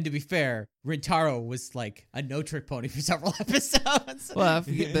 And to be fair, Rintaro was like a no-trick pony for several episodes. Well,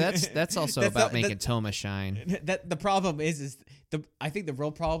 but that's also about making Toma shine. The problem is I think the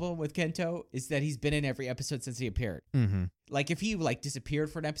real problem with Kento is that he's been in every episode since he appeared. Mm-hmm. Like if he like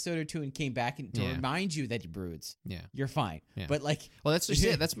disappeared for an episode or two and came back to remind you that he broods, you're fine. Yeah. But like, well, that's just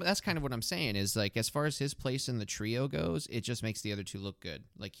it. That's kind of what I'm saying is like as far as his place in the trio goes, it just makes the other two look good.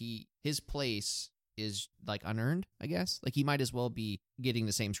 Like his place is like unearned, I guess. Like he might as well be getting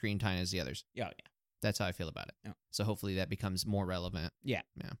the same screen time as the others. Yeah. That's how I feel about it. Yeah. So hopefully that becomes more relevant. Yeah.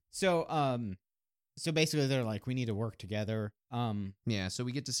 Yeah. So basically they're like, we need to work together. Yeah, so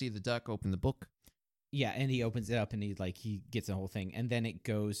we get to see the duck open the book. Yeah, and he opens it up and he gets the whole thing. And then it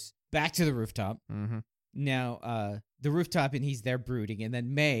goes back to the rooftop. Mm-hmm. Now, the rooftop, and he's there brooding, and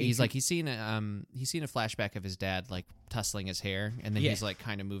then May. He's seen a flashback of his dad like tussling his hair, and then he's like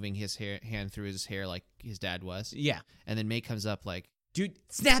kind of moving his hand through his hair like his dad was. Yeah, and then May comes up like, dude,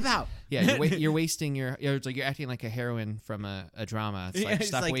 snap out. Yeah, you're wasting you're acting like a heroine from a drama. It's like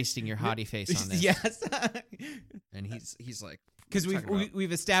stop wasting your haughty face on this. Yes, and he's like, because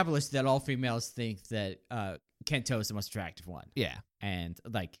we've established that all females think that Kento is the most attractive one. Yeah, and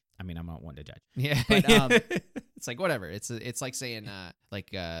like. I mean, I'm not one to judge. Yeah, but it's like whatever. It's like saying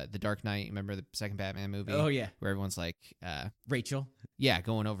the Dark Knight. Remember the second Batman movie? Oh yeah, where everyone's like Rachel. Yeah,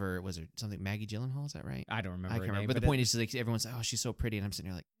 going over was it something Maggie Gyllenhaal? Is that right? I don't remember. I can't remember. But the point is like everyone's like, oh, she's so pretty, and I'm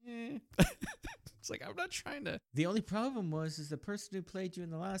sitting here like, it's like I'm not trying to. The only problem is the person who played you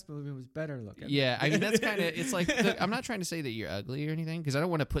in the last movie was better looking. Yeah, I mean that's kind of it's like I'm not trying to say that you're ugly or anything because I don't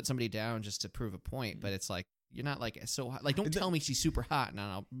want to put somebody down just to prove a point, but it's like. You're not like so hot. Like, don't tell me she's super hot, and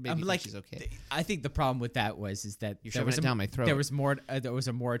I'll maybe think she's okay. I think the problem with that is that you're shoving it down my throat. There was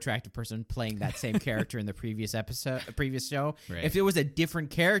a more attractive person playing that same character in the previous show. Right. If it was a different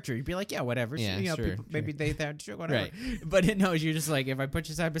character, you'd be like, yeah, whatever. Yeah, sure, maybe they thought whatever. Right. But no, you're just like, if I put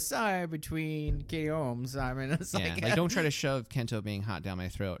you side by side between Katie Holmes, I mean, it's like don't try to shove Kento being hot down my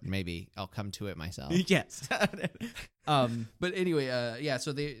throat. Maybe I'll come to it myself. Yes. But anyway,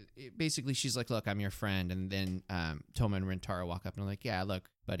 so basically she's like, look, I'm your friend, and then Toma and Rintaro walk up and are like, yeah, look,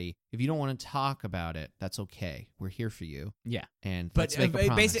 buddy, if you don't want to talk about it, that's okay. We're here for you. Yeah. And let's make a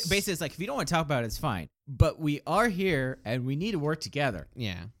promise. Basically, it's like, if you don't want to talk about it, it's fine. But we are here, and we need to work together.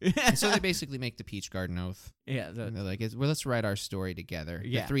 Yeah. And so they basically make the Peach Garden Oath. Yeah. And they're like, well, let's write our story together.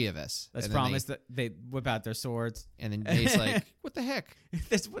 Yeah. The three of us. Let's promise that they whip out their swords. And then May's like, what the heck?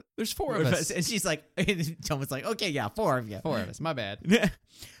 There's four of us. And she's like, Toma's like, okay, yeah, 4 of you. 4 of us. My bad.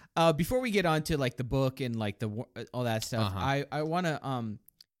 Before we get on to like the book and like all that stuff, I want to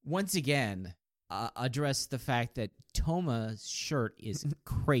once again address the fact that Toma's shirt is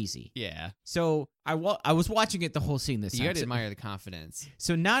crazy. Yeah. So I was watching it the whole scene this time. You got to admire the confidence.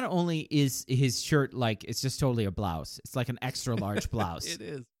 So not only is his shirt like it's just totally a blouse, it's like an extra large blouse. It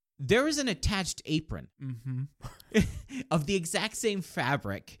is. There is an attached apron of the exact same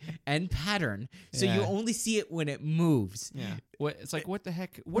fabric and pattern, so you only see it when it moves. Yeah, it's like what the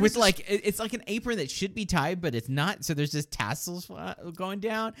heck? It's like an apron that should be tied, but it's not. So there's just tassels going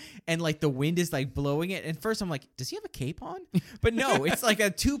down, and like the wind is like blowing it. And first I'm like, does he have a cape on? But no, it's like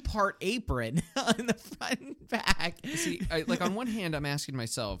a 2-part apron on the front and back. See, like on one hand, I'm asking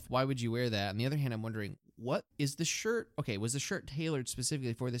myself, why would you wear that? On the other hand, I'm wondering, what is the shirt? Okay, was the shirt tailored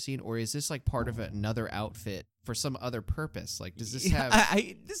specifically for the scene, or is this like part of another outfit for some other purpose? Like, does this have?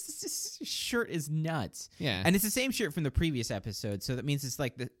 This shirt is nuts. Yeah, and it's the same shirt from the previous episode, so that means it's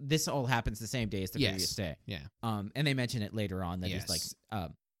like this all happens the same day as the previous day. Yeah. And they mention it later on that it's like,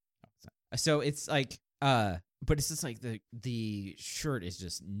 so it's like, but it's just like the shirt is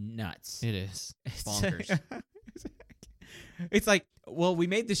just nuts. It is. It's bonkers. It's like, well, we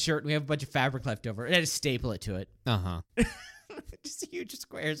made this shirt and we have a bunch of fabric left over, and I just staple it to it. Just huge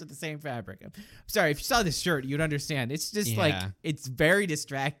squares with the same fabric. I'm sorry, if you saw this shirt, you'd understand. It's just like, it's very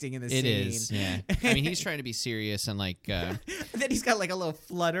distracting in the scene. It is, yeah. I mean, he's trying to be serious and like... and then he's got like a little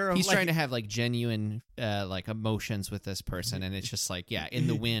flutter. He's trying to have like genuine like emotions with this person, and it's just like, in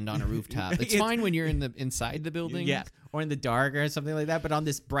the wind on a rooftop. It's fine when you're inside the building. Yeah, or in the dark or something like that, but on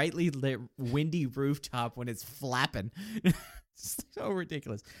this brightly lit, windy rooftop when it's flapping. It's so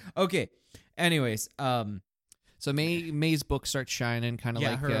ridiculous. Okay, anyways, So May's book starts shining, kind of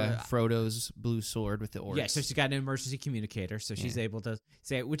Frodo's blue sword with the orcs. Yeah, so she's got an emergency communicator, so she's able to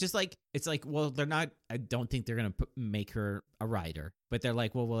say it, which is like, it's like, well, they're not, I don't think they're going to make her a writer, but they're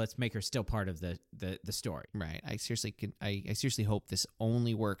like, well, let's make her still part of the story. Right. I seriously hope this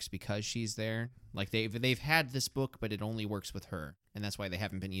only works because she's there. Like they've had this book, but it only works with her, and that's why they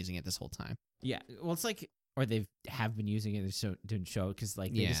haven't been using it this whole time. Yeah, well, it's like, or they have been using it, so didn't show because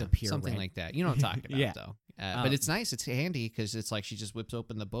like they just appear something like that. You know what I'm talking about, though. But it's nice. It's handy because it's like she just whips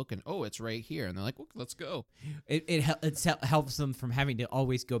open the book and it's right here, and they're like, let's go. It helps them from having to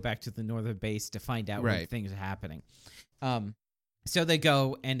always go back to the northern base to find out when things are happening. So they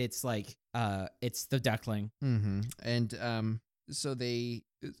go, and it's like it's the duckling, and so the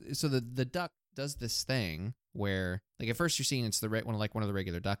duck does this thing where, like, at first you're seeing it's one of the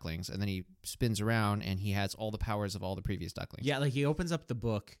regular ducklings, and then he spins around and he has all the powers of all the previous ducklings. Yeah, like he opens up the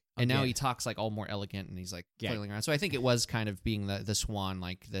book, and now he talks like all more elegant, and he's like flailing around. So I think it was kind of being the swan,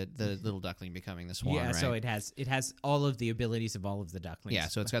 like the little duckling becoming the swan. Yeah, right? So it has all of the abilities of all of the ducklings. Yeah,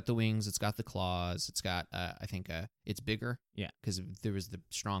 so it's got the wings, it's got the claws, it's got I think it's bigger. Yeah, because there was the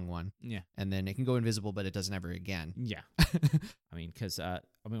strong one. Yeah, and then it can go invisible, but it doesn't ever again. Yeah, I mean, because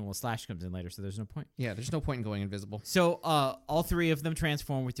Slash comes in later, so there's no point. Yeah, there's no point in going invisible. So all three of them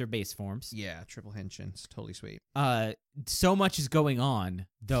transform with their base forms. Yeah, triple henshin. It's totally sweet. So much is going on,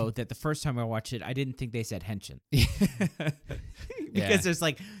 though, that the first time I watched it, I didn't think they said henshin. Because there's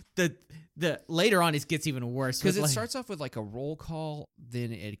like the later on it gets even worse. Because it starts off with like a roll call,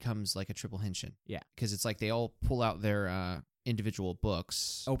 then it becomes like a triple henshin. Yeah. Because it's like they all pull out their individual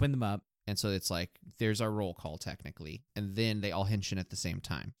books. Open them up. And so it's like, there's our roll call technically. And then they all henshin at the same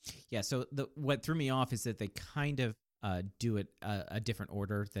time. Yeah, so what threw me off is that they kind of do it a different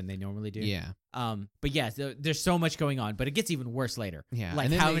order than they normally do. Yeah. But yeah, there's so much going on, but it gets even worse later. Yeah.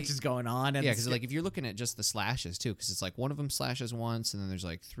 Like how much is going on. And because like if you're looking at just the slashes too, because it's like one of them slashes once, and then there's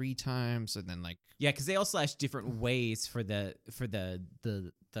like 3 times, and then like. Yeah, because they all slash different ways for the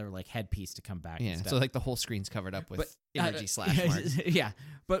like headpiece to come back. Yeah, and stuff. So like the whole screen's covered up with energy slash marks. Yeah,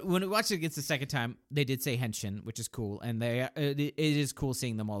 but when we watched it against the second time, they did say henshin, which is cool, and it is cool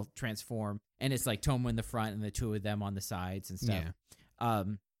seeing them all transform. And it's like Toma in the front and the two of them on the sides and stuff. Yeah.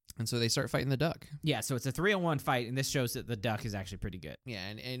 And so they start fighting the duck. Yeah, so it's a 3-on-1 fight, and this shows that the duck is actually pretty good. Yeah,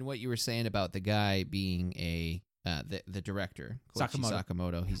 and what you were saying about the guy being the director, Koichi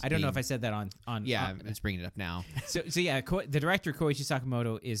Sakamoto. I don't know if I said that on it's bringing it up now. So yeah, the director Koichi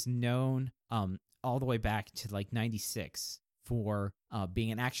Sakamoto is known all the way back to like 96 for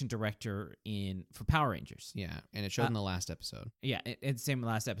being an action director for Power Rangers. Yeah, and it showed in the last episode. Yeah, it's same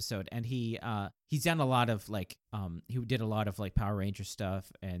last episode, and he's done a lot of like he did a lot of like Power Ranger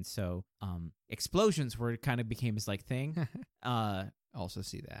stuff, and so explosions kind of became his like thing. Also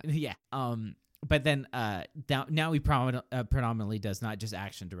see that. Yeah. But then now he predominantly does not just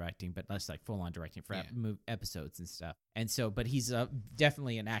action directing, but less like full on directing for episodes and stuff. And so, but he's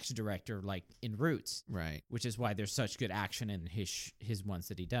definitely an action director, like in Roots, right? Which is why there's such good action in his ones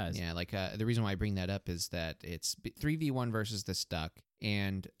that he does. Yeah, like the reason why I bring that up is that it's 3v1 versus this duck,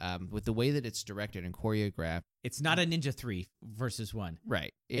 and with the way that it's directed and choreographed, it's not a Ninja 3 versus 1.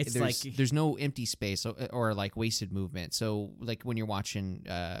 Right. There's no empty space or like wasted movement. So like when you're watching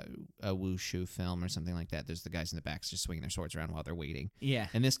a wushu film or something like that, there's the guys in the back just swinging their swords around while they're waiting. Yeah.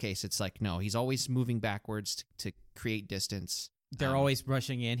 In this case, it's like, no, he's always moving backwards to create distance. They're always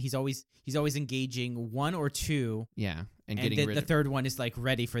rushing in. He's always engaging one or two. Yeah, and getting rid of the third one is like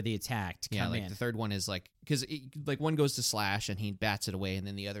ready for the attack to come in. The third one is like, because like one goes to slash and he bats it away, and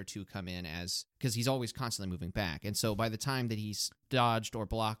then the other two come in because he's always constantly moving back. And so by the time that he's dodged or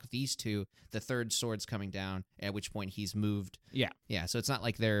blocked these two, the third sword's coming down, at which point he's moved. Yeah. Yeah, so it's not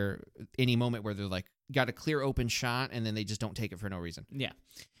like they're any moment where they're like got a clear open shot and then they just don't take it for no reason. Yeah.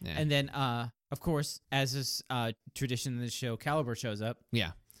 And then of course, as is tradition in the show, Caliber shows up.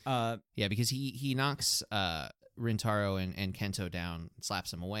 Yeah. Because he knocks Rintaro and Kento down,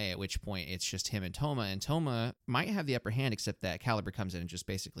 slaps him away, at which point it's just him and Toma might have the upper hand, except that Caliber comes in and just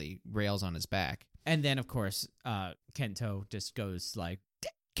basically rails on his back. And then, of course, Kento just goes like,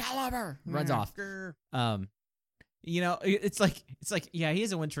 Caliber! Runs off. It's like, yeah, he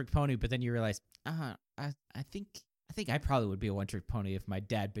is a one-trick pony, but then you realize, I think I probably would be a one-trick pony if my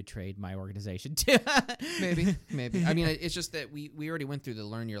dad betrayed my organization too. Maybe. I mean, it's just that we already went through the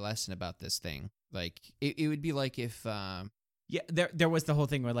learn your lesson about this thing. Like, it would be like if Yeah, there was the whole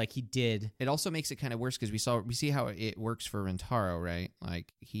thing where like he did. It also makes it kind of worse because we see how it works for Rentaro, right?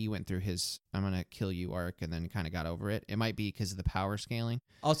 Like he went through his "I'm gonna kill you" arc and then kind of got over it. It might be because of the power scaling.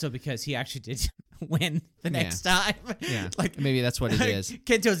 Also because he actually did win the next time. Yeah, like maybe that's what it is.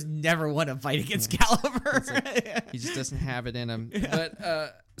 Kento's never won a fight against Caliber. He just doesn't have it in him. Yeah.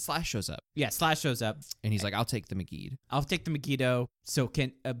 But Slash shows up. Yeah, Slash shows up and he's like, "I'll take the Megiddo. I'll take the Megiddo." So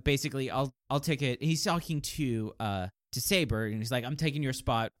basically, I'll take it. He's talking to Saber, and he's like, "I'm taking your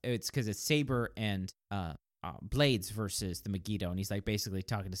spot." It's because it's Saber and Blades versus the Megiddo, and he's like basically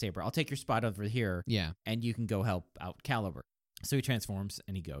talking to Saber. "I'll take your spot over here, Yeah, and you can go help out Caliber." So he transforms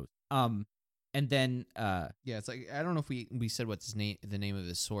and he goes. And then it's like I don't know if we said what the name of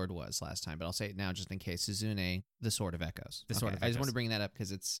his sword was last time, but I'll say it now just in case. Suzune, the Sword of Echoes. Sword of Echoes. I just want to bring that up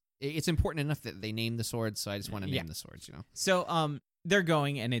because it's important enough that they name the swords, so I just want to name the swords. So they're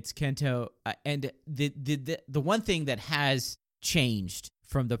going, and it's Kento, and the one thing that has changed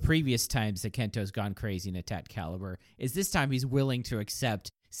from the previous times that Kento's gone crazy and attacked Caliber is this time he's willing to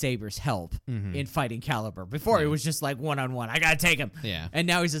accept Saber's help in fighting Caliber. Before it was just like one-on-one, I gotta take him. Yeah. And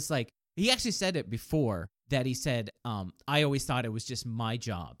now he's just like, he actually said it before that he said, I always thought it was just my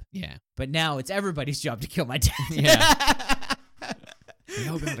job. Yeah. But now it's everybody's job to kill my dad. Yeah. I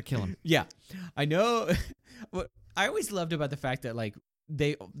know how to kill him. Yeah. I know. What I always loved about the fact that like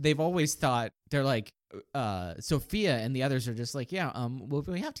they've always thought they're like Sophia and the others are just like, yeah, well,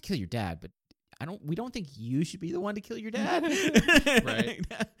 we have to kill your dad, but we don't think you should be the one to kill your dad. Right.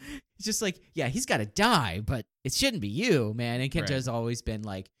 It's just like, yeah, he's got to die, but it shouldn't be you, man. And Kenta has always been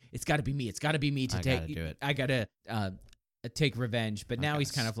like, it's got to be me. It's got to be me to take. Do it. I got to take revenge. But now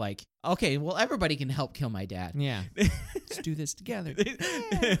he's kind of like, okay, well, everybody can help kill my dad. Yeah. Let's do this together.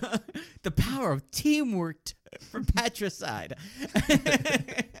 The power of teamwork from Patricide.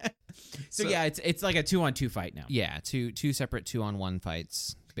 So yeah, it's like a 2-on-2 fight now. Yeah, two separate 2-on-1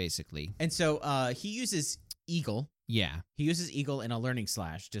 fights, basically. And so he uses Eagle. Yeah. He uses Eagle in a learning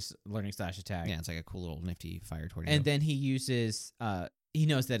slash attack. Yeah, it's like a cool little nifty fire tornado. And then he uses he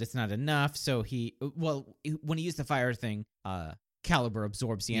knows that it's not enough, so when he used the fire thing, Caliber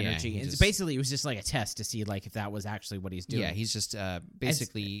absorbs the energy. And basically it was just like a test to see like if that was actually what he's doing. Yeah, he's just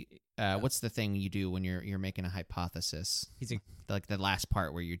basically what's the thing you do when you're making a hypothesis? He's like the last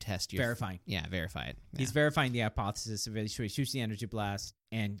part where you test your verifying. Yeah, verify it. Yeah. He's verifying the hypothesis. So he shoots the energy blast,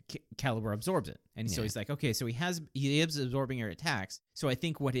 and Caliber absorbs it. And so he's like, okay, so he is absorbing your attacks. So I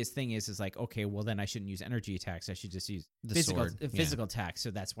think what his thing is like, okay, well then I shouldn't use energy attacks. I should just use the physical attacks.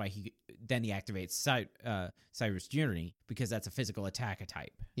 So that's why he activates Cyrus Journey, because that's a physical attack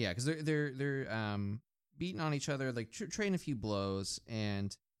type. Yeah, because they're beating on each other, like trading a few blows,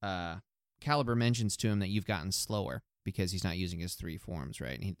 and Caliber mentions to him that you've gotten slower because he's not using his 3 forms,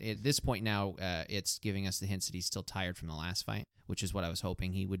 right? And at this point now, it's giving us the hints that he's still tired from the last fight, which is what I was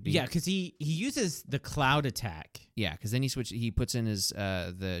hoping he would be. Yeah, because he uses the cloud attack. Yeah, because then he puts in his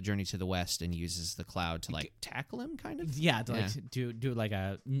the Journey to the West and uses the cloud to like tackle him, kind of. Yeah, to do like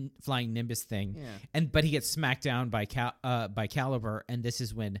a flying Nimbus thing. Yeah, but he gets smacked down by Caliber, and this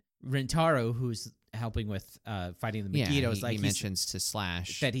is when Rentaro, who's helping with fighting the Megiddo, he mentions to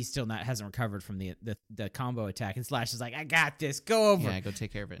Slash that he still hasn't recovered from the combo attack, and Slash is like, I got this, go over. Yeah, go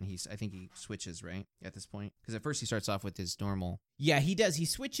take care of it. And I think he switches right at this point, because at first he starts off with his normal. Yeah, he does. He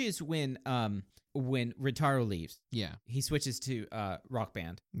switches when Rentaro leaves. Yeah, he switches to Rock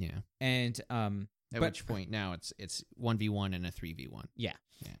Band. Yeah, and at which point now it's 1v1 and a 3v1. Yeah,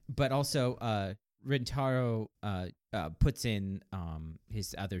 but also Rentaro puts in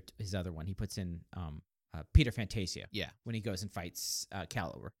his other one. He puts in Peter Fantasia. Yeah, when he goes and fights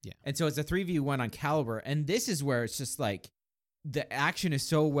Caliber. Yeah, and so it's a 3v1 on Caliber, and this is where it's just like the action is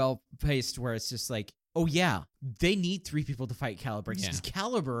so well paced, where it's just like, oh yeah, they need 3 people to fight Caliber, because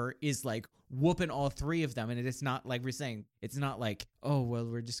Caliber is like whooping all 3 of them, and it's not like we're saying, it's not like, oh well,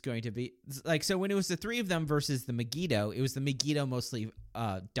 we're just going to be like, so when it was the 3 of them versus the Megiddo, it was the Megiddo mostly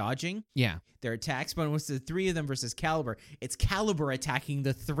dodging their attacks, but when it was the 3 of them versus Caliber, it's Caliber attacking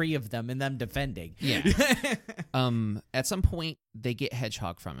the 3 of them and them defending. At some point they get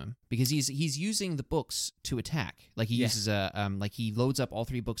Hedgehog from him, because he's using the books to attack. Like he uses like he loads up all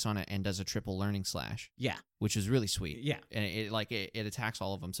 3 books on it and does a triple learning slash. Yeah, which is really sweet. Yeah, and it attacks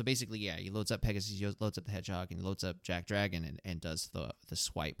all of them. So basically, he loads up Pegasus, he loads up the Hedgehog, and he loads up Jack Dragon and does the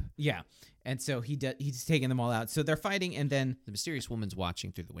swipe. Yeah, and so he's taking them all out. So they're fighting, and then the mysterious woman's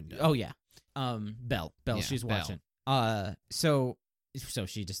watching through the window. Oh yeah, Belle, she's watching. So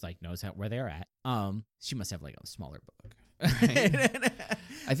she just like knows where they're at. She must have like a smaller book. Right.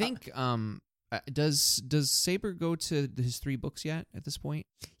 I think Does Saber go to his 3 books yet at this point?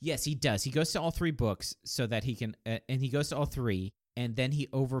 Yes, he does. He goes to all 3 books so that he can, and he goes to all 3, and then he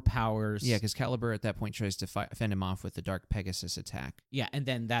overpowers. Yeah, because Caliber at that point tries to fend him off with the Dark Pegasus attack. Yeah, and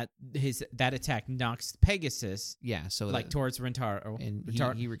then that attack knocks Pegasus. Yeah, so towards Rintaro,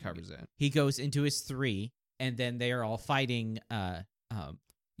 and he recovers it. He goes into his 3, and then they are all fighting.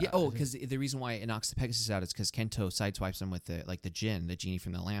 Because the reason why it knocks the Pegasus out is because Kento sideswipes him with the genie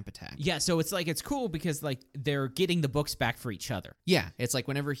from the lamp attack. Yeah, so it's cool because they're getting the books back for each other. Yeah, it's like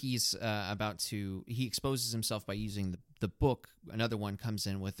whenever he's he exposes himself by using the book, another one comes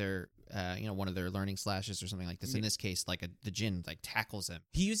in with their one of their learning slashes or something like this. In this case, the Jin tackles him.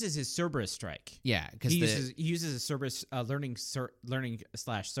 He uses his Cerberus strike. Yeah, because he uses a Cerberus learning /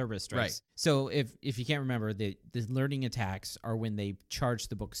 Cerberus strikes. Right. So if you can't remember, the learning attacks are when they charge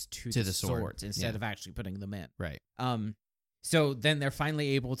the books to the swords instead of actually putting them in. Right. So then they're finally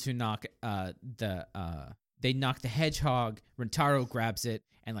able to knock they knock the hedgehog. Rintaro grabs it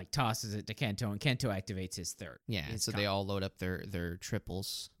and tosses it to Kento, and Kento activates his 3rd. Yeah, so they all load up their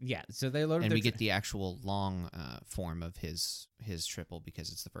triples. Yeah, so they load up and we get the actual long form of his triple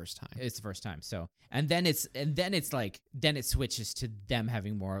because it's the first time. It's the first time. So then it switches to them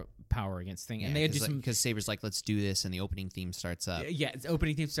having more power against things. Yeah, and they do because Saber's let's do this, and the opening theme starts up. Yeah, the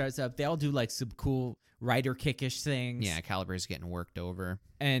opening theme starts up. They all do some cool rider kickish things. Yeah, Caliber's getting worked over,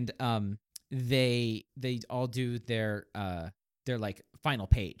 and they all do their final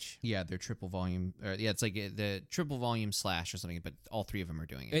page. Yeah, their triple volume. It's the triple volume slash or something, but all 3 of them are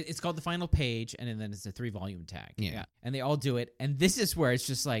doing it. It's called the final page, and then it's a 3-volume tag. Yeah. And they all do it, and this is where it's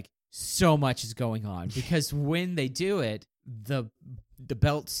just so much is going on because when they do it, the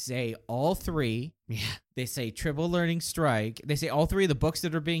belts say all 3. Yeah. They say triple learning strike. They say all 3 of the books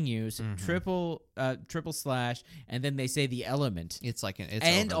that are being used, mm-hmm. triple slash, and then they say the element. It's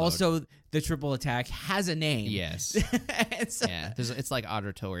and overload. Also the triple attack has a name. Yes. Yeah. It's like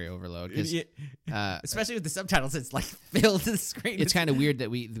auditory overload. Especially with the subtitles, it's filled to the screen. It's kind of weird that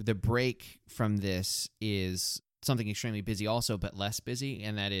the break from this is something extremely busy also, but less busy,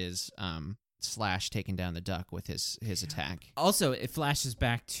 and that is Slash taking down the duck with his attack. Also, it flashes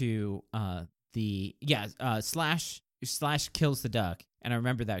back to Slash kills the duck, and I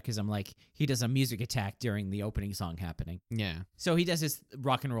remember that because I'm he does a music attack during the opening song happening. Yeah. So he does his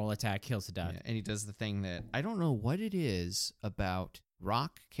rock and roll attack, kills the duck. Yeah, and he does the thing that I don't know what it is about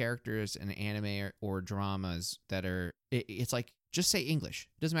rock characters in anime or dramas that are it's just say English.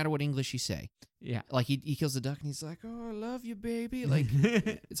 It doesn't matter what English you say. Yeah. He kills the duck and he's like, "Oh, I love you, baby."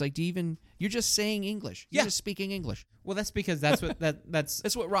 It's you're just saying English. You're just speaking English. Well, that's because that's what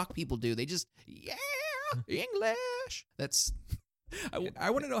that's what rock people do. They just English. That's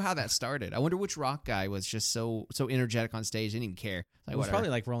I want to know how that started. I wonder which rock guy was just so energetic on stage, didn't even care. It was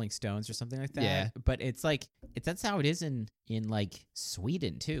probably Rolling Stones or something like that. Yeah. But that's how it is in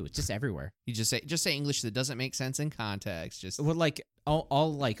Sweden too. It's just everywhere. You just say English that doesn't make sense in context. Just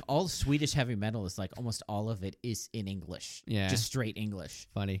all Swedish heavy metal is almost all of it is in English. Yeah. Just straight English.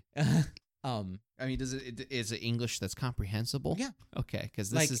 Funny. I mean, is it English that's comprehensible? Yeah. Okay, because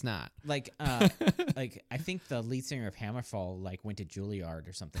this is not. I think the lead singer of Hammerfall went to Juilliard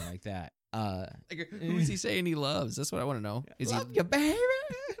or something like that. Who is he saying he loves? That's what I want to know. Is love you, baby?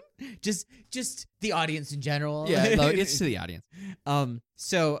 just the audience in general. Yeah, it's to the audience.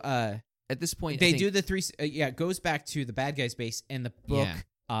 So at this point, they do the 3. It goes back to the bad guy's base, and the book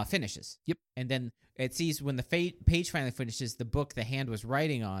finishes. Yep. And then it sees when the page finally finishes, the book the hand was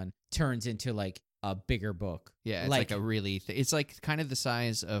writing on turns into a bigger book. Yeah, it's it's kind of the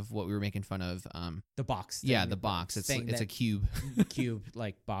size of what we were making fun of. The box. Yeah, the box. It's a cube. Cube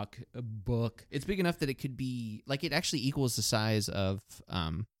book. It's big enough that it could be it actually equals the size of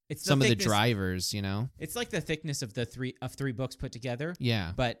it's some of the drivers. It's like the thickness of the 3 books put together.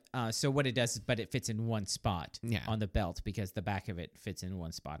 Yeah. But so what it does is, it fits in one spot. Yeah. On the belt because the back of it fits in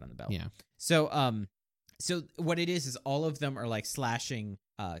one spot on the belt. Yeah. So what it is all of them are slashing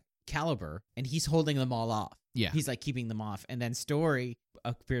Caliber, and he's holding them all off. Yeah. He's keeping them off, and then Story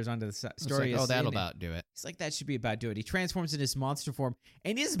appears onto the Story. That'll about do it. He's that should be about do it. He transforms in his monster form,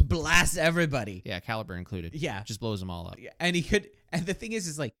 and he just blasts everybody. Yeah, Caliber included. Yeah. Just blows them all up. And and the thing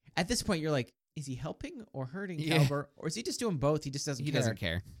is at this point you're is he helping or hurting Caliber, or is he just doing both? He just doesn't care. He doesn't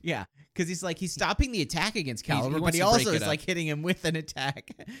care. Yeah, because he's stopping the attack against Caliber, but he also is hitting him with an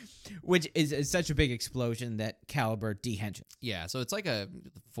attack, which is such a big explosion that Caliber dehensions. Yeah, so it's a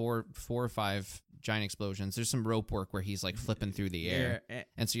 4 or 5 giant explosions. There's some rope work where he's flipping through the air,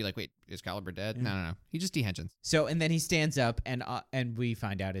 and so you're wait, is Caliber dead? Yeah. No. He just dehensions. So and then he stands up, and we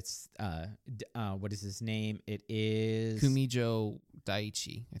find out it's what is his name? It is Kumijo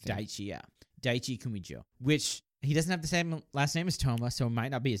Daichi. I think. Daichi, yeah. Daichi Kumijo, which he doesn't have the same last name as Toma, so it might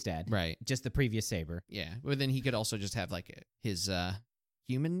not be his dad. Right. Just the previous Saber. Yeah. But then he could also just have like his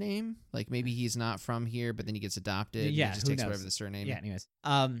human name. Like maybe he's not from here, but then he gets adopted. Yeah. And he just who takes knows? whatever the surname. Yeah. Anyways.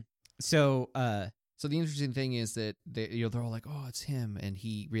 So the interesting thing is that they're all like, oh, it's him. And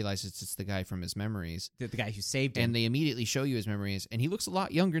he realizes it's the guy from his memories. the guy who saved him. And they immediately show you his memories. And he looks a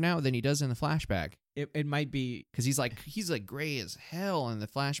lot younger now than he does in the flashback. It might be Because he's like gray as hell in the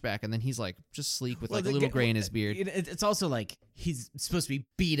flashback. And then he's like just sleek with like a little gray in his beard. It's also like he's supposed to be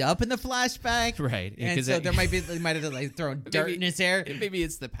beat up in the flashback. Right. And so they might have like thrown dirt in his hair. Maybe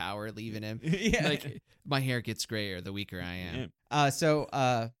it's the power leaving him. Yeah. Like my hair gets grayer the weaker I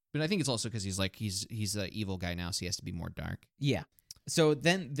am. But I think it's also because he's an evil guy now, so he has to be more dark. Yeah. So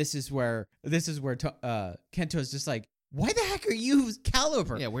then this is where Kento's just like, why the heck are you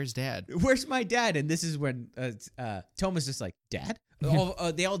Caliber? Yeah, where's Dad? Where's my dad? And this is when Toma's just like, Dad?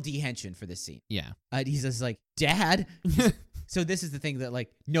 They all dehension for this scene. Yeah. He's just like, Dad? So this is the thing that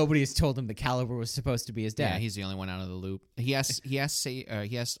like nobody has told him that Caliber was supposed to be his dad. Yeah, he's the only one out of the loop. He asked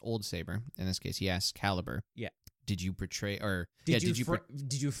Old Saber. In this case, he asked Caliber. Yeah. Did you betray or did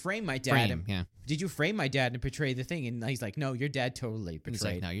you frame my dad? Did you frame my dad and betray the thing? And he's like, no, your dad totally betrayed. He's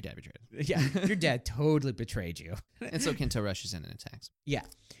like, no, your dad betrayed. Yeah, your dad totally betrayed you. And so Kento rushes in and attacks. Yeah.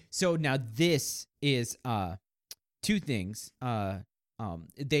 So now this is two things.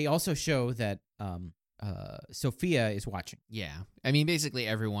 They also show that Sophia is watching. Yeah. I mean, basically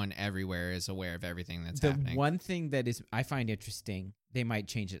everyone everywhere is aware of everything that's happening. The one thing that I find interesting, they might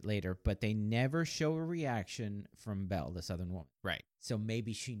change it later, but they never show a reaction from Belle, the Southern woman. Right. So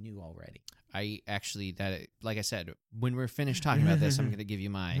maybe she knew already. Like I said, when we're finished talking about this, I'm going to give you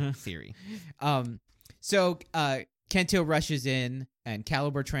my theory. So Kento rushes in and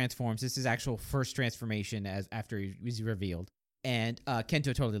Caliber transforms. This is actual first transformation after he was revealed. And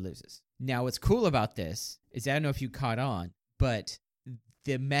Kento totally loses. Now, what's cool about this is I don't know if you caught on, but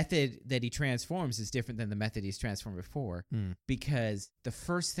the method that he transforms is different than the method he's transformed before because the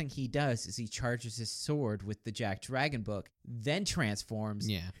first thing he does is he charges his sword with the Jack Dragon book, then transforms.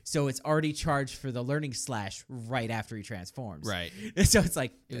 Yeah. So it's already charged for the learning slash right after he transforms. Right. So it's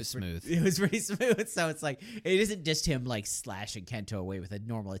like... It was smooth. It was pretty smooth. So it's like, it isn't just him like slashing Kento away with a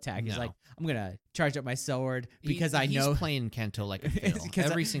normal attack. He's like, I'm going to charge up my sword because I know... He's playing Kento like a fiddle.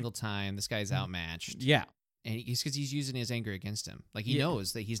 Every single time, this guy's outmatched. Yeah. And he's using his anger against him. Like he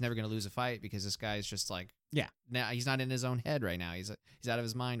knows that he's never going to lose a fight because this guy's just like, now he's not in his own head right now. He's out of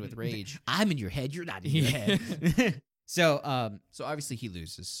his mind with rage. I'm in your head. You're not in your head. So obviously he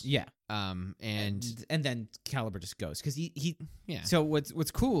loses. Yeah. And then Caliber just goes because he. Yeah. So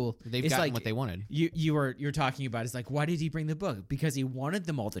what's cool? They've gotten what they wanted. You're talking about is like, why did he bring the book? Because he wanted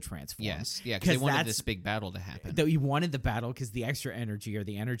them all to transform. Yes. Yeah. Because they wanted this big battle to happen. He wanted the battle because the extra energy or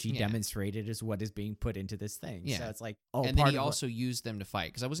the energy demonstrated is what is being put into this thing. Yeah. So it's like and then he also used them to fight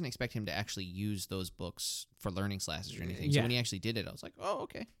because I wasn't expecting him to actually use those books for learning classes or anything. So when he actually did it, I was like, oh,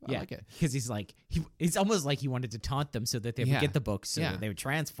 okay. I like it. Because he's like it's almost like he wanted to taunt them so that they would get the books so that they would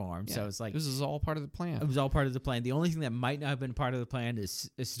transform. Yeah. So it's like this is all part of the plan. It was all part of the plan. The only thing that might not have been part of the plan is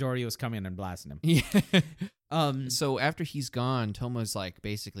Story was coming in and blasting him. Yeah. So after he's gone, Toma's like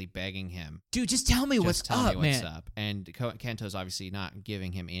basically begging him, dude, just tell me what's up. And Kento's obviously not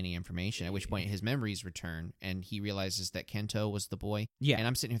giving him any information. At which point his memories return, and he realizes that Kento was the boy. Yeah. And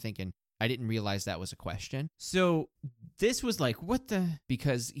I'm sitting here thinking, I didn't realize that was a question. So this was like, what the?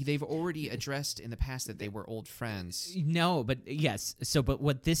 Because they've already addressed in the past that they were old friends. No, but yes. So, but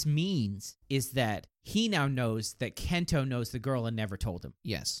what this means is that he now knows that Kento knows the girl and never told him.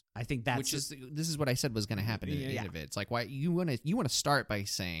 Yes. I think this is what I said was going to happen at the end of it. It's like, why you want to start by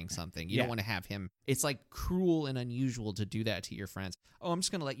saying something. You don't want to have him. It's like cruel and unusual to do that to your friends. Oh, I'm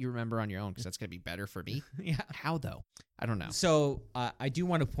just going to let you remember on your own because that's going to be better for me. Yeah. How though? I don't know. So I do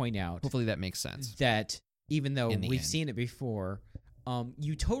want to point out. Hopefully that makes sense. That even though we've seen it before,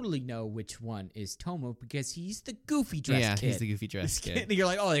 you totally know which one is Toma because he's the goofy dress kid. Yeah, he's the goofy dress kid. And you're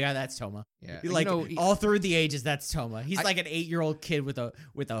like, oh yeah, that's Toma. Yeah, like all through the ages, that's Toma. He's like an 8-year-old kid with a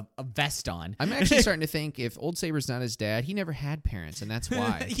vest on. I'm actually starting to think if Old Saber's not his dad, he never had parents, and that's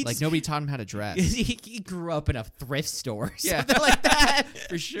why. Like nobody taught him how to dress. He grew up in a thrift store, or something like that.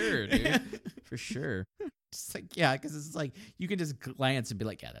 For sure, dude. For sure. Just like, yeah, because it's like you can just glance and be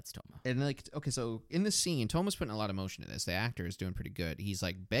like, yeah, that's Toma. And like, okay, so in the scene, Toma's putting a lot of emotion to this. The actor is doing pretty good. He's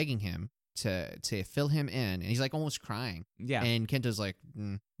like begging him to fill him in, and he's like almost crying. Yeah. And Kento's like,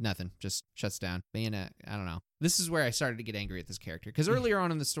 nothing, just shuts down. Being I don't know. This is where I started to get angry at this character because earlier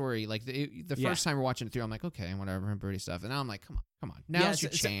on in the story, like the first time we're watching it through, I'm like, okay, whatever, pretty stuff. And now I'm like, come on, now's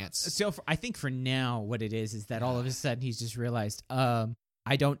your chance. So I think for now, what it is that all of a sudden he's just realized,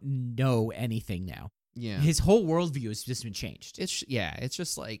 I don't know anything now. Yeah. His whole worldview has just been changed. It's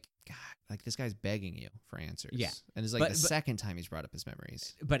just like, God, like this guy's begging you for answers. Yeah. And it's like the second time he's brought up his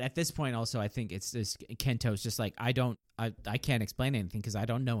memories. But at this point, also, I think it's this Kento's just like, I can't explain anything because I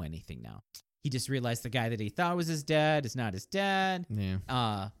don't know anything now. He just realized the guy that he thought was his dad is not his dad.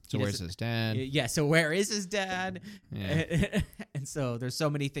 Yeah. So where's his dad? Yeah. So where is his dad? Yeah. And so there's so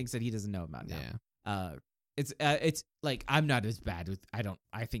many things that he doesn't know about now. Yeah. It's like I'm not as bad with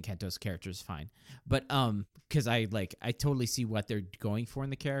I think Kento's character is fine, but because I totally see what they're going for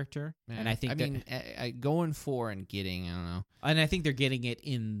in the character, and I think going for and getting, I don't know, and I think they're getting it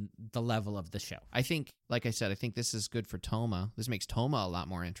in the level of the show. I think, like I said, I think this is good for Toma. This makes Toma a lot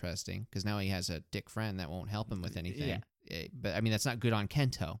more interesting because now he has a dick friend that won't help him with anything. Yeah. But I mean, that's not good on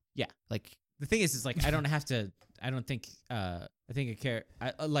Kento. Yeah, like the thing is like I don't have to. I don't think. I think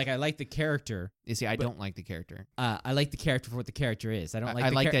I like the character. You see, I don't like the character. I like the character for what the character is. I don't like. I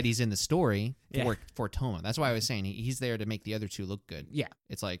like that he's in the story Yeah. for Toma. That's why I was saying he's there to make the other two look good. Yeah.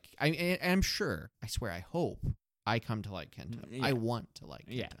 It's like I'm sure. I swear. I hope I come to like Kento. Yeah. I want to like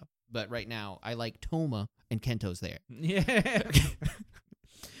Kento. Yeah. But right now, I like Toma and Kento's there. Yeah.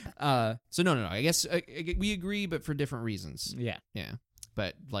 So no. I guess we agree, but for different reasons. Yeah. Yeah.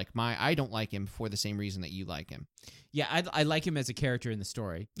 But like I don't like him for the same reason that you like him. Yeah, I like him as a character in the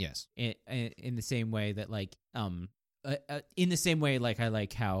story. Yes. In the same way that like in the same way like I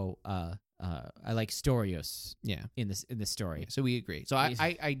like how I like Storios. Yeah. In the story. So we agree. So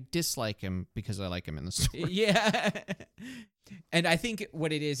I dislike him because I like him in the story. Yeah. And I think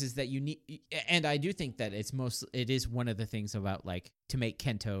what it is that you need, and I do think that it is one of the things about like to make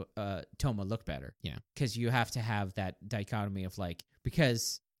Toma look better. Yeah. Because you have to have that dichotomy of like,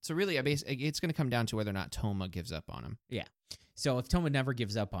 because. So really, it's going to come down to whether or not Toma gives up on him. Yeah. So if Toma never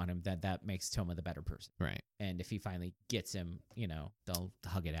gives up on him, that makes Toma the better person. Right. And if he finally gets him, they'll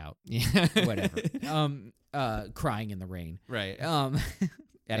hug it out. Yeah. Whatever. Crying in the rain. Right.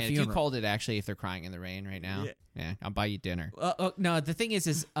 At a if you called it actually, if they're crying in the rain right now, yeah I'll buy you dinner. No, the thing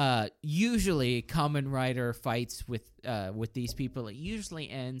is usually Kamen Rider fights with these people. It usually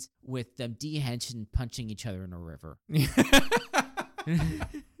ends with them de-henching punching each other in a river.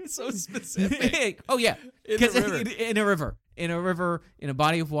 It's so specific. Oh yeah, in a river, in a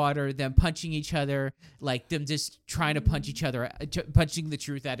body of water, them punching each other, like them just trying to punch each other, punching the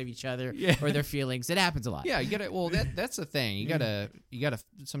truth out of each other or their feelings. It happens a lot. Yeah, you gotta. Well, that's the thing. You gotta.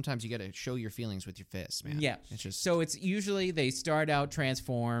 Sometimes you gotta show your feelings with your fists, man. Yeah. It's just so. It's usually they start out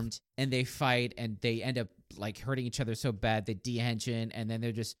transformed and they fight and they end up like hurting each other so bad they de-henching and then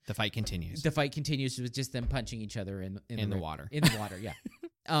they're just the fight continues. The fight continues with just them punching each other in the water. In the water, yeah.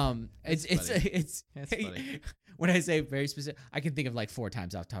 It's funny. When I say very specific, I can think of like 4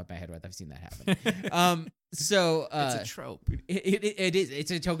 times off the top of my head where I've seen that happen. So it's a trope. It is.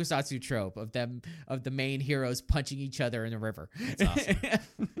 It's a tokusatsu trope of the main heroes punching each other in the river. That's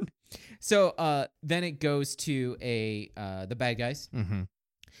awesome. So then it goes to the bad guys. Mm-hmm.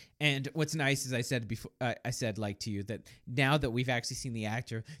 And what's nice is I said before, I said like to you that now that we've actually seen the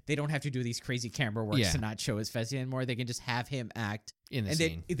actor, they don't have to do these crazy camera works to not show his face anymore. They can just have him act in the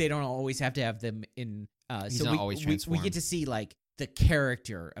scene. They don't always have to have them in. He's not always transformed. We get to see like the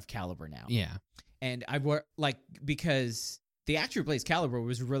character of Caliber now. Yeah, and because the actor who plays Caliber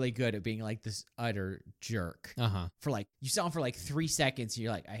was really good at being like this utter jerk. For like you saw him for like 3 seconds, and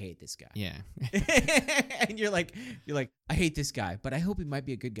you're like, I hate this guy. Yeah, and you're like, I hate this guy, but I hope he might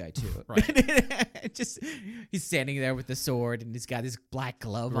be a good guy too. Right. Just he's standing there with the sword, and he's got his black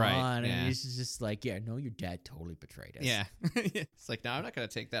glove on, and he's just like, yeah, no, your dad totally betrayed us. Yeah, it's like, no, I'm not gonna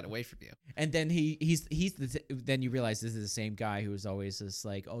take that away from you. And then then you realize this is the same guy who was always just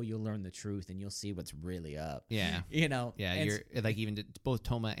like, oh, you'll learn the truth, and you'll see what's really up. Yeah, Yeah, and you're like even both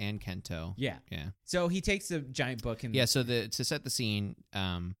Toma and Kento. Yeah. So he takes a giant book and so to set the scene,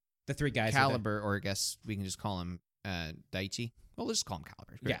 the 3 guys, Caliber, or I guess we can just call him Daichi. Well, let's just call him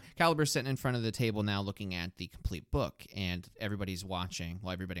Caliber. Yeah. Caliber's sitting in front of the table now looking at the complete book, and everybody's watching.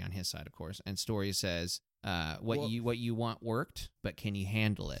 Well, everybody on his side, of course. And Story says, what you want worked, but can you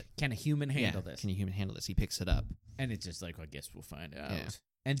handle it? Can a human handle this? Can a human handle this? He picks it up. And it's just like, well, I guess we'll find out. Yeah.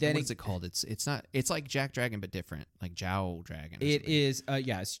 And then what's it called? It's not. It's like Jack Dragon, but different. Like Jow Dragon. It is.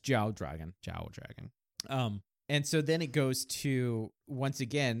 It's Jow Dragon. Jow Dragon. And so then it goes to once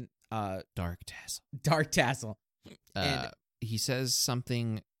again, Dark Tassel. Dark Tassel. He says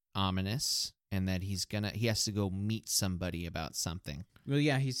something ominous, and that he has to go meet somebody about something. Well,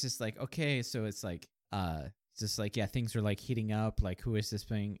 yeah, he's just like, okay, so it's like, just like, yeah, things are like heating up. Like, who is this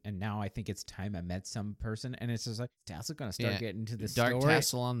thing? And now I think it's time I met some person. And it's just like, Tassel's going to start getting into the Dark story.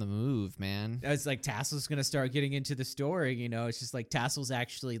 Tassel on the move, man. It's like Tassel's going to start getting into the story. You know, it's just like Tassel's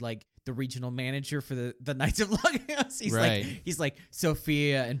actually like the regional manager for the Knights of Lagos. He's like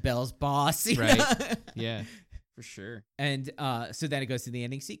Sophia and Belle's boss. Right. Yeah, for sure. And so then it goes to the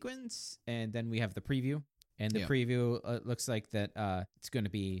ending sequence, and then we have the preview. And the preview looks like that it's going to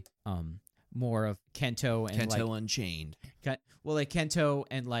be more of Kento and Kento Unchained. Well, like Kento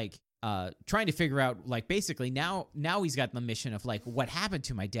and like trying to figure out like basically now he's got the mission of like what happened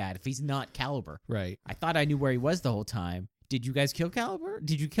to my dad if he's not Calibur. Right. I thought I knew where he was the whole time. Did you guys kill Calibur?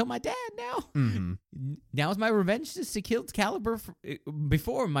 Did you kill my dad now? Mm-hmm. Now is my revenge just to kill Calibur?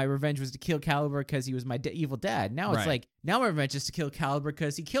 Before, my revenge was to kill Calibur because he was my evil dad. Now it's like, now my revenge is to kill Calibur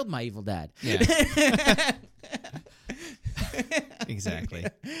because he killed my evil dad. Yeah. Exactly.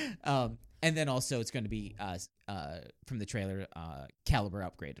 And then also it's going to be from the trailer, Calibur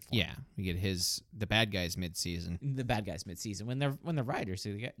upgraded. Yeah, we get the bad guys mid-season. The bad guys mid-season when they're riders,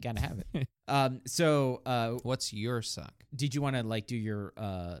 so they gotta have it. So what's your suck? Did you want to like do your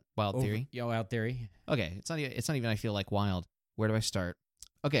Wild theory? Wild theory. Okay, it's not even I feel like wild. Where do I start?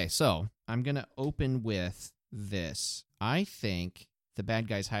 Okay, so I'm gonna open with this. I think the bad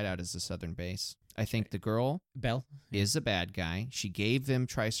guy's hideout is the southern base. I think the girl Belle is a bad guy. She gave them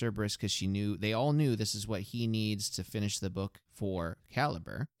Tricerberus because they all knew this is what he needs to finish the book for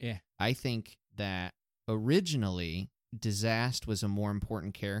Calibur. Yeah. I think that originally Dizast was a more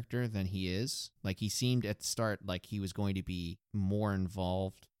important character than he is. Like, he seemed at the start like he was going to be more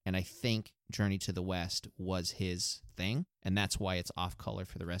involved, and I think Journey to the West was his thing, and that's why it's off color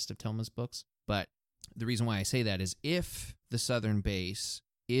for the rest of Toma's books. But the reason why I say that is if the southern base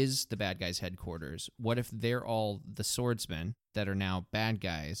is the bad guys' headquarters, what if they're all the swordsmen that are now bad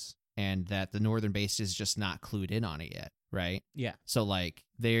guys and that the northern base is just not clued in on it yet, right? Yeah. So, like,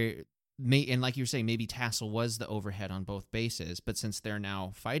 and like you were saying, maybe Tassel was the overhead on both bases, but since they're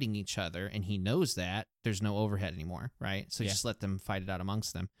now fighting each other and he knows that, there's no overhead anymore, right? So just let them fight it out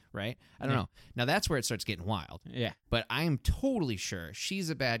amongst them, right? I don't know. Now, that's where it starts getting wild. Yeah. But I am totally sure she's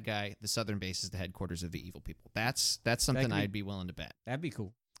a bad guy. The southern base is the headquarters of the evil people. That's something I'd be willing to bet. That'd be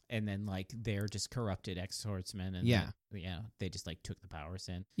cool. And then, like, they're just corrupted ex-swordsmen. And they just, like, took the powers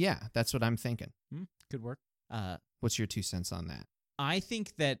in. Yeah, that's what I'm thinking. Could work. What's your 2 cents on that? I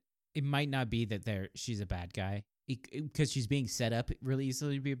think that it might not be that she's a bad guy because she's being set up really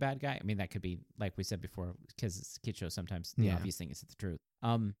easily to be a bad guy. I mean, that could be, like we said before, because it's a kid show, sometimes the obvious thing is the truth.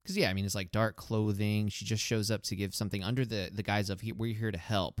 Because, it's like dark clothing. She just shows up to give something under the guise of, we're here to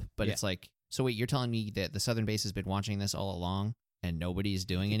help. But it's like, so wait, you're telling me that the southern base has been watching this all along? And nobody's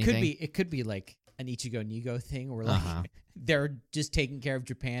doing anything? It could be like an Ichigo Nigo thing where like they're just taking care of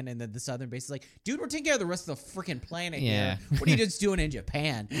Japan and then the southern base is like, dude, we're taking care of the rest of the freaking planet here. What are you just doing in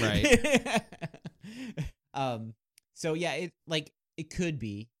Japan? Right. So yeah, it could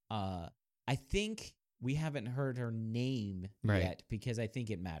be. I think we haven't heard her name yet because I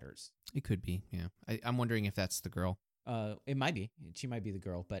think it matters. It could be, yeah. I'm wondering if that's the girl. It might be. She might be the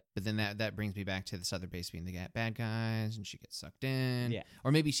girl, but then that brings me back to the southern base being the bad guys, and she gets sucked in. Yeah.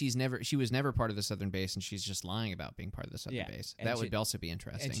 Or maybe she was never part of the southern base, and she's just lying about being part of the southern base. That would also be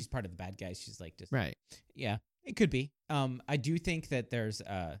interesting. And she's part of the bad guys. She's like just right. Yeah, it could be. I do think that there's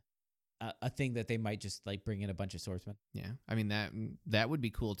a thing that they might just like bring in a bunch of swordsmen. Yeah, I mean that would be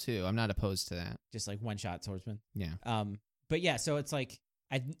cool too. I'm not opposed to that. Just like one shot swordsmen. Yeah. But yeah, so it's like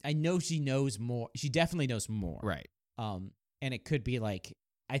I know she knows more. She definitely knows more. Right. And it could be like,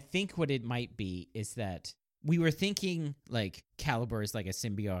 I think what it might be is that we were thinking like Calibur is like a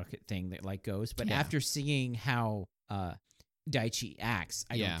symbiotic thing that like goes, but after seeing how Daichi acts,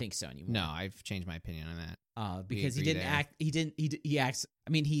 I don't think so anymore. No, I've changed my opinion on that. Because he acts,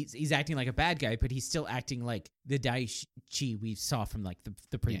 I mean, he's acting like a bad guy, but he's still acting like the Daichi we saw from like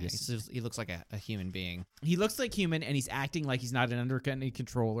the previous. Yeah, he looks like a human being. He looks like human, and he's acting like he's not under any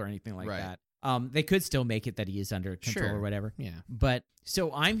control or anything like that. They could still make it that he is under control or whatever. Yeah. But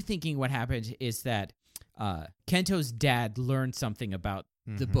so I'm thinking what happened is that Kento's dad learned something about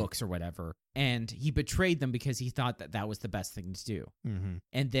the books or whatever, and he betrayed them because he thought that was the best thing to do.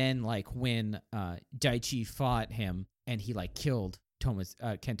 And then like when Daichi fought him and he like killed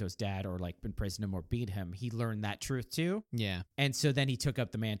Kento's dad or like imprisoned him or beat him, he learned that truth too. Yeah. And so then he took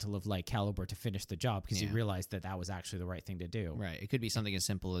up the mantle of like Calibur to finish the job because he realized that was actually the right thing to do. Right. It could be something as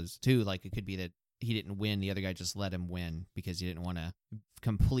simple as like it could be that he didn't win, the other guy just let him win because he didn't want to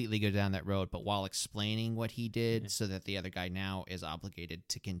completely go down that road, but while explaining what he did so that the other guy now is obligated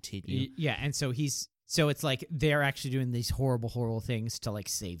to continue. Yeah, and so he's So it's like they're actually doing these horrible things to like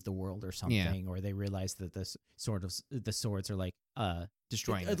save the world or something, or they realize that the swords are like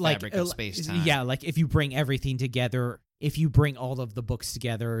destroying the fabric of space-time. Yeah, like if you bring everything together, if you bring all of the books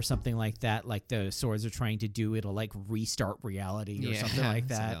together or something like that, like the swords are trying to do, it'll like restart reality or something like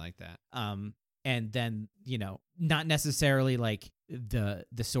that. Something like that. And then, not necessarily like the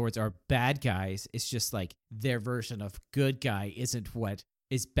swords are bad guys. It's just like their version of good guy isn't what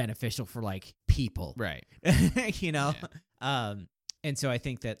is beneficial for like people. Right. Yeah. And so I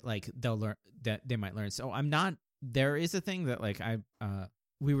think that like they'll learn that they might learn. So there is a thing that like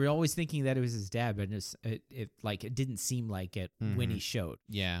we were always thinking that it was his dad, but it didn't seem like it when he showed.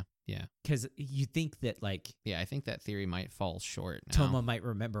 Yeah. Because you think that like I think that theory might fall short now. Toma might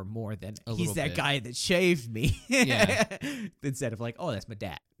remember more than he's that bit. guy that shaved me. Yeah. Instead of like, oh, that's my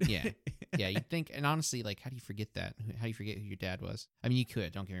dad. Yeah. You'd think, and honestly, like, how do you forget that? How do you forget who your dad was? I mean, you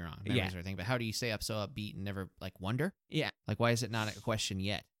could, don't get me wrong, memories or anything, but how do you stay up so upbeat and never like wonder? Yeah. Like, why is it not a question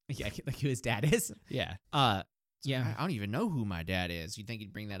yet? Yeah, like who his dad is. Yeah. Yeah. I don't even know who my dad is. You'd think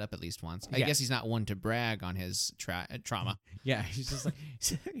he'd bring that up at least once. I guess he's not one to brag on his trauma. Yeah, he's just like,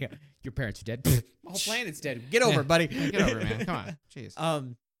 your parents are dead. The whole planet's dead. Get over it, buddy. Get over it, man. Come on.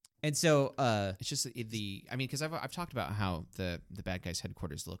 Jeez. And so it's just because I've talked about how the bad guy's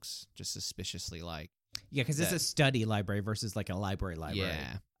headquarters looks just suspiciously like. Yeah, because it's a study library versus like a library.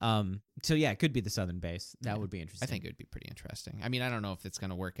 Yeah. So yeah, it could be the southern base. That would be interesting. I think it would be pretty interesting. I mean, I don't know if it's going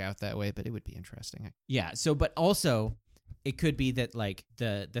to work out that way, but it would be interesting. Yeah. So, but also, it could be that like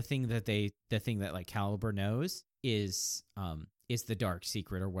the thing that like Caliber knows is the dark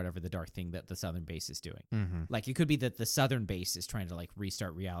secret or whatever the dark thing that the southern base is doing. Mm-hmm. Like it could be that the southern base is trying to like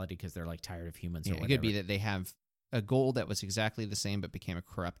restart reality because they're like tired of humans. Or whatever. It could be that they have a goal that was exactly the same but became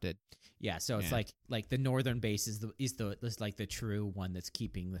corrupted. Yeah, so it's like the northern base is like the true one that's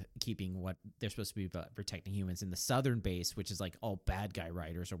keeping what they're supposed to be about protecting humans, and the southern base, which is like all bad guy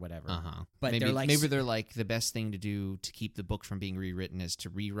writers or whatever. But maybe they're like the best thing to do to keep the book from being rewritten is to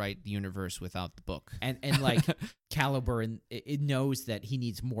rewrite the universe without the book. And like Caliber, and it knows that he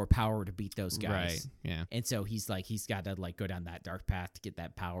needs more power to beat those guys. Right. Yeah. And so he's got to like go down that dark path to get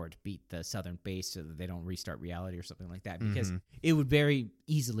that power to beat the southern base so that they don't restart reality or something like that. Because it would very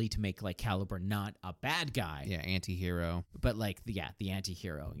easily to make like Caliber not a bad guy. Yeah, anti-hero. But like the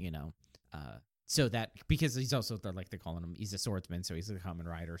anti-hero, so that because he's also they're calling him, he's a swordsman, so he's a common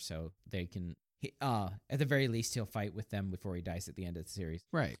rider, so they can at the very least he'll fight with them before he dies at the end of the series.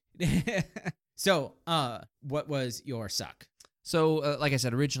 Right. So, what was your suck? So, like I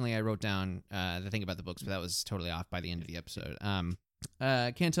said, originally I wrote down the thing about the books, but that was totally off by the end of the episode.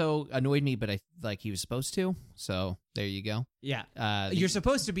 Kanto annoyed me, but I like he was supposed to. So there you go. Yeah. You're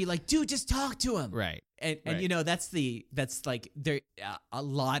supposed to be like, dude, just talk to him. Right. And right. that's like there a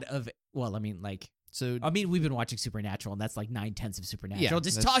lot of, well, I mean, like, so we've been watching Supernatural, and that's like 9/10 of Supernatural. Yeah,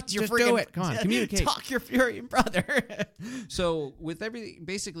 just talk to your just freaking, do it. Come on, communicate. Talk your Furian brother. So with everything,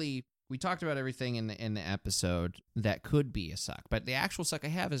 basically, we talked about everything in the episode that could be a suck, but the actual suck I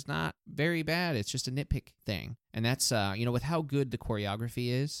have is not very bad. It's just a nitpick thing, and that's with how good the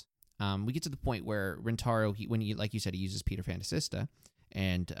choreography is. We get to the point where Rintaro, like you said, he uses Peter Fantasista,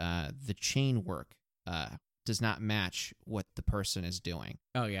 and the chain work does not match what the person is doing.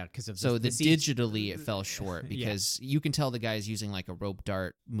 Oh yeah, because of so digitally it fell short because you can tell the guy's using like a rope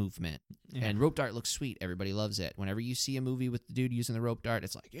dart movement, and rope dart looks sweet. Everybody loves it. Whenever you see a movie with the dude using the rope dart,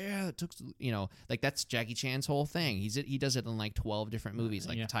 it's like it took like that's Jackie Chan's whole thing. He does it in like 12 different movies,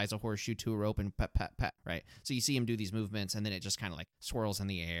 like ties a horseshoe to a rope and pat pat pat. Right. So you see him do these movements, and then it just kind of like swirls in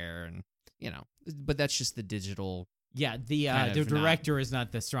the air, and but that's just the digital. Yeah, the director is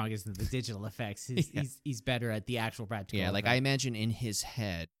not the strongest in the digital effects. He's better at the actual practical. Yeah, like I imagine in his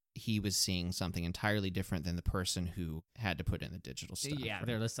head he was seeing something entirely different than the person who had to put in the digital stuff. Yeah, right?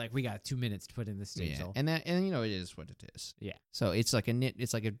 They're just like, we got 2 minutes to put in this digital. Yeah. And it is what it is. Yeah. So it's like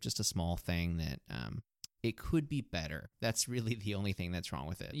just a small thing that it could be better. That's really the only thing that's wrong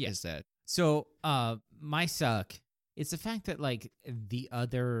with it. Yeah. Is that so my suck is the fact that like the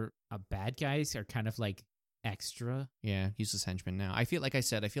other bad guys are kind of like extra. Yeah, useless henchmen now. I feel like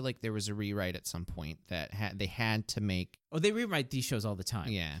there was a rewrite at some point that they had to make. Oh, they rewrite these shows all the time.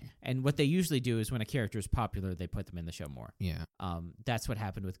 Yeah. And what they usually do is when a character is popular, they put them in the show more. Yeah. That's what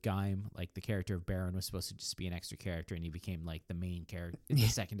happened with Gaim. Like the character of Baron was supposed to just be an extra character, and he became like the main character, the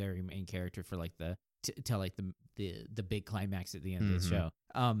secondary main character for like the till like the big climax at the end of the show.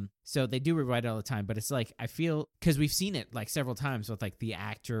 So they do rewrite it all the time, but it's like I feel because we've seen it like several times with like the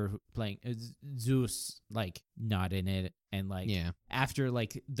actor playing Zeus like not in it, and like after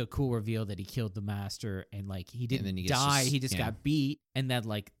like the cool reveal that he killed the master and like he didn't die, he just got beat, and then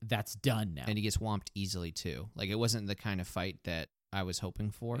like that's done now, and he gets whomped easily too. Like it wasn't the kind of fight that I was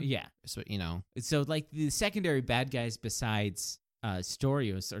hoping for. Yeah, so so like the secondary bad guys besides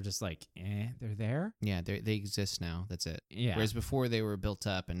Storios are just like, they're there. Yeah, they exist now. That's it. Yeah. Whereas before they were built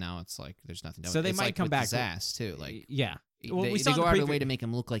up, and now it's like there's nothing. So they might like come back. Zaz too. Like Well, they go out of the way to make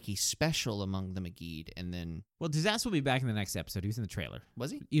him look like he's special among the Magid, and then Disaster will be back in the next episode. He was in the trailer.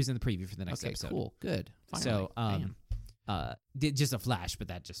 Was he? He was in the preview for the next episode. Cool, good. Finally. So just a flash, but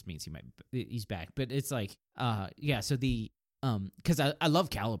that just means he's back. But it's like so the because I love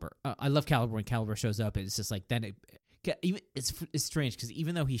Caliber. I love Caliber when Caliber shows up. It's just like then it's strange because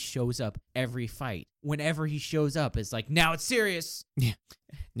even though he shows up every fight, whenever he shows up, it's like now it's serious. Yeah.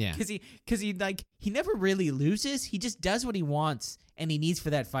 Because he like he never really loses. He just does what he wants and he needs for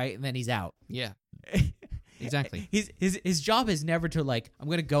that fight, and then he's out. Yeah. Exactly. His job is never to like, I'm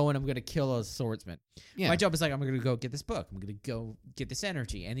gonna go and I'm gonna kill a swordsman. Yeah. My job is like, I'm gonna go get this book. I'm gonna go get this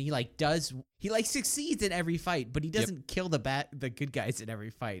energy. And he succeeds in every fight, but he doesn't kill the good guys in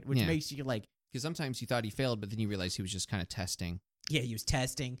every fight, which makes you like, because sometimes you thought he failed, but then you realized he was just kind of testing. Yeah, he was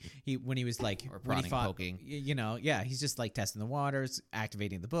testing. When he was like, or prodding, poking. He's just like testing the waters,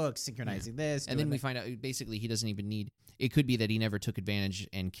 activating the book, synchronizing this. And then we find out basically he doesn't even need. It could be that he never took advantage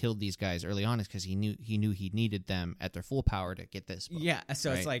and killed these guys early on, is because he knew he needed them at their full power to get this book. Yeah,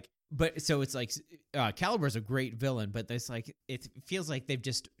 so it's like, Caliber's a great villain, but there's like it feels like they've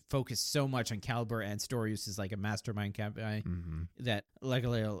just focused so much on Caliber, and Storius is like a mastermind guy that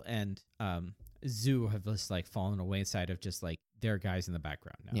Legalil and Zoo have just like fallen away inside of just like they're guys in the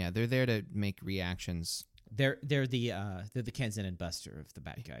background now. Yeah, they're there to make reactions. They're the Kenzen and Buster of the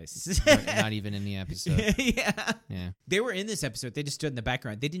bad guys. Not even in the episode. Yeah. They were in this episode. They just stood in the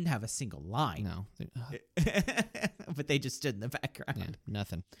background. They didn't have a single line. No. But they just stood in the background. Yeah,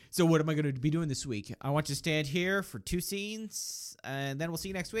 nothing. So what am I going to be doing this week? I want you to stand here for 2 scenes, and then we'll see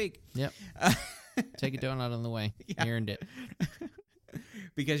you next week. Yep. Take a donut on the way. Yeah. You earned it.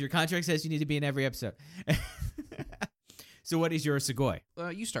 Because your contract says you need to be in every episode. So what is your Sugoi?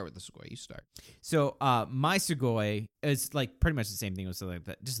 You start with the Sugoi. You start. So my Sugoi is like pretty much the same thing. It was like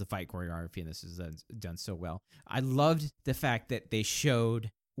just the fight choreography, and this is done so well. I loved the fact that they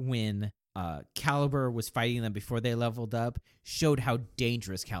showed when Caliber was fighting them before they leveled up, showed how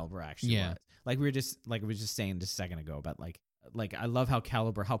dangerous Caliber actually was. Like we were just saying just a second ago about like I love how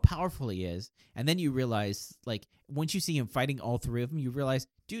Caliber, how powerful he is. And then you realize, like, once you see him fighting all 3 of them, you realize,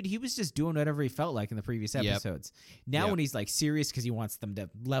 dude, he was just doing whatever he felt like in the previous episodes. Now when he's, like, serious because he wants them to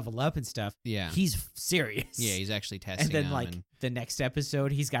level up and stuff, he's serious. Yeah, he's actually testing And then, them like, the next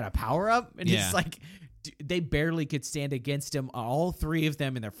episode, he's got a power-up, and he's like... They barely could stand against him. All 3 of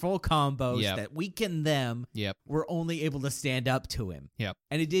them in their full combos that weakened them were only able to stand up to him.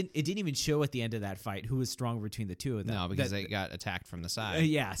 And it didn't even show at the end of that fight who was stronger between the 2 of them. No, because they got attacked from the side.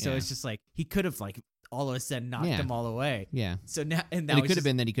 So it's just like he could have like all of a sudden knocked them all away. Yeah. So now it could have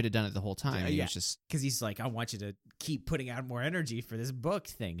been that he could have done it the whole time. Yeah. Was just because he's like, I want you to keep putting out more energy for this book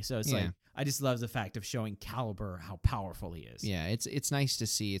thing. So it's like I just love the fact of showing Caliber how powerful he is. Yeah, it's nice to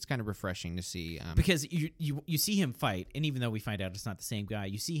see. It's kind of refreshing to see because you see him fight, and even though we find out it's not the same guy,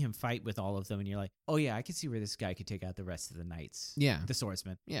 you see him fight with all of them, and you're like, oh yeah, I can see where this guy could take out the rest of the knights. Yeah, the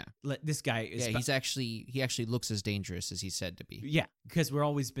swordsman. Yeah, this guy is. Yeah, he actually looks as dangerous as he's said to be. Yeah, because we're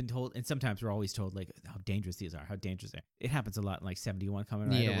always been told, and sometimes we're always told like how dangerous these are, how dangerous they are. It happens a lot in like 71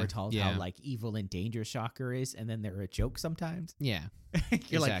 Kamen Rider. We're told how like evil and dangerous Shocker is, and then they're a joke sometimes. Yeah.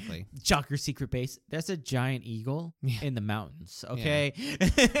 You're exactly. Like, Shocker's secret base. There's a giant eagle in the mountains. Okay.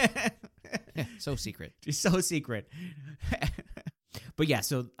 So secret. So secret. But yeah,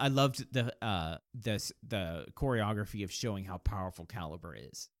 so I loved the choreography of showing how powerful Caliber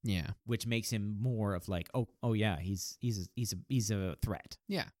is. Yeah. Which makes him more of like, oh yeah, he's a threat.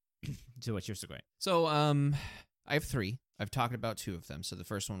 Yeah. So what's your Sugoi? So I have 3. I've talked about 2 of them. So the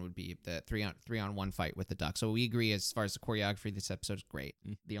first one would be the 3-on-1 fight with the duck. So we agree as far as the choreography, this episode is great.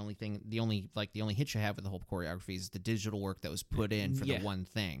 The only hitch I have with the whole choreography is the digital work that was put in for the one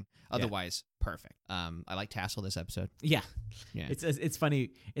thing. Otherwise, perfect. I like Tassel this episode. Yeah. It's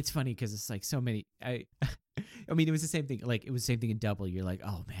funny. It's funny because it's like so many. I mean, it was the same thing. Like it was the same thing in Double. You're like,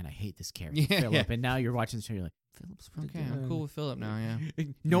 oh man, I hate this character, Philip. And now you're watching the show. You're like, Philip's pretty good. I'm cool with Philip now. Yeah.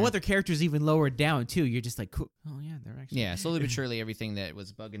 No other characters even lowered down too. You're just like, cool. Oh yeah, they're actually. Yeah, slowly but surely, everything that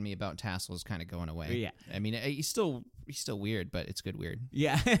was bugging me about Tassel is kind of going away. Yeah. I mean, he's still weird, but it's good weird.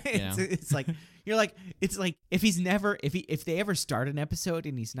 Yeah. It's like You're like, it's like if they ever start an episode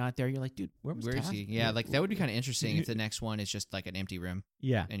and he's not there, you're like, dude, where is he? Yeah, like that would be kind of interesting if the next one is just like an empty room.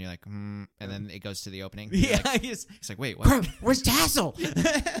 Yeah, and you're like, and then it goes to the opening. Yeah, like, it's like, wait, what? Where's Tassel?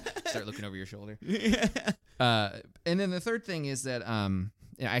 Start looking over your shoulder. And then the third thing is that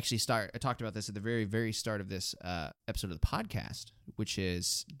I talked about this at the very, very start of this episode of the podcast, which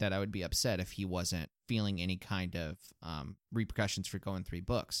is that I would be upset if he wasn't feeling any kind of repercussions for going 3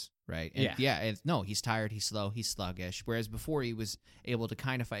 books, right? And no, he's tired, he's slow, he's sluggish. Whereas before he was able to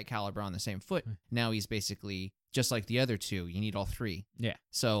kind of fight Caliber on the same foot. Now he's basically just like the other 2. You need all 3. Yeah.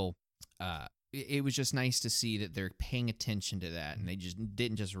 So it was just nice to see that they're paying attention to that, and they just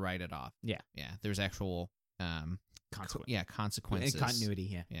didn't just write it off. Yeah. Yeah. There's actual consequences. And continuity,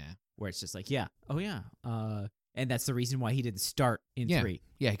 yeah. Yeah. Where it's just like, and that's the reason why he didn't start in 3.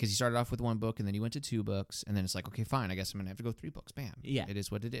 Yeah, because he started off with 1 book, and then he went to 2 books, and then it's like, okay, fine, I guess I'm going to have to go 3 books. Bam. Yeah. It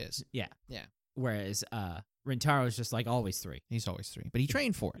is what it is. Yeah. Yeah. Whereas Rintaro is just like always 3. He's always 3. But he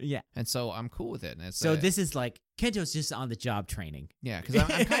trained for it. Yeah. And so I'm cool with it. And it's, so this is like, Kento's just on the job training. Yeah, because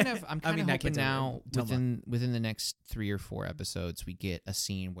I'm kind of hoping now within the next 3 or 4 episodes, we get a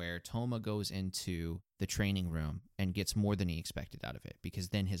scene where Toma goes into the training room and gets more than he expected out of it, because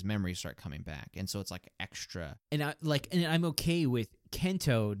then his memories start coming back. And so it's like extra. And I'm okay with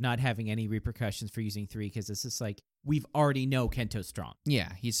Kento not having any repercussions for using 3, because it's just like, we've already know Kento's strong.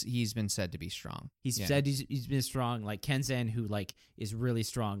 Yeah, he's been said to be strong. He's said he's been strong. Like Kenzen, who like is really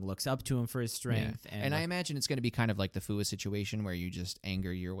strong, looks up to him for his strength. Yeah. And I imagine it's going to be kind of like the Fua situation, where you just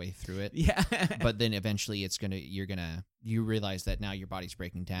anger your way through it. Yeah. But then eventually you realize that now your body's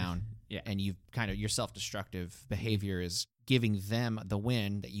breaking down. Yeah. And your self-destructive behavior is giving them the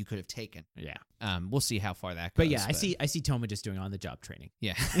win that you could have taken. Yeah. We'll see how far that goes. But yeah, I see Toma just doing on the job training.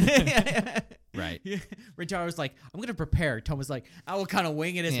 Yeah. Right. Rintaro's like, I'm going to prepare. Toma's like, I will kind of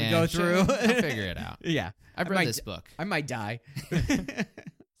wing it as we go through. I'll figure it out. Yeah. I've read this book. I might die.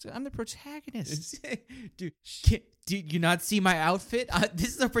 So I'm the protagonist. Dude, did you not see my outfit? This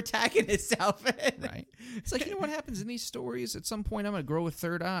is a protagonist outfit. Right. It's like, what happens in these stories? At some point, I'm going to grow a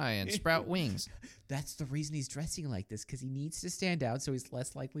third eye and sprout wings. That's the reason he's dressing like this, because he needs to stand out so he's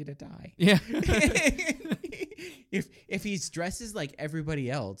less likely to die. Yeah. If he dresses like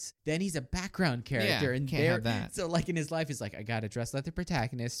everybody else, then he's a background character. Yeah, and can't have that. So like in his life, he's like, I got to dress like the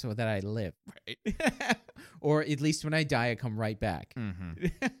protagonist so that I live. Right. Or at least when I die, I come right back. Mm-hmm.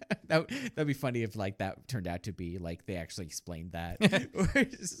 That'd be funny if like that turned out to be like they actually explained that. Or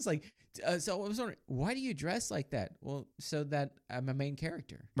it's just like, so I was wondering, why do you dress like that? Well, so that I'm a main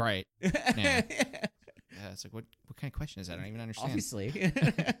character. Right. Yeah. It's like, what kind of question is that? I don't even understand. Obviously.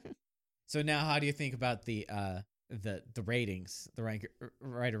 So now, how do you think about the ratings, the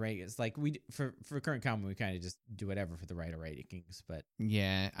writer ratings? Like for current common, we kind of just do whatever for the writer ratings. But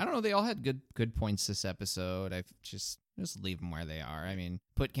yeah, I don't know. They all had good points this episode. I've just leave them where they are. I mean,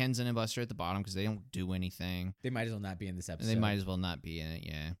 put Kenzen and Buster at the bottom because they don't do anything. They might as well not be in this episode. They might as well not be in it.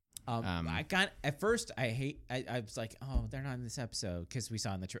 Yeah. I got at first. I was like, oh, they're not in this episode, because we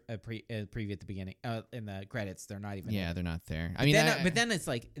saw in the preview at the beginning, in the credits, they're not even. Yeah, they're not there. But then it's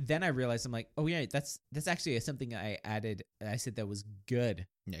like, then I realized, I'm like, oh yeah, that's actually something I added. I said that was good.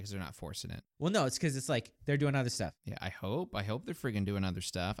 Yeah, because they're not forcing it. Well, no, it's because it's like they're doing other stuff. Yeah, I hope they're friggin' doing other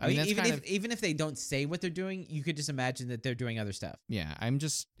stuff. I mean even if they don't say what they're doing, you could just imagine that they're doing other stuff. Yeah,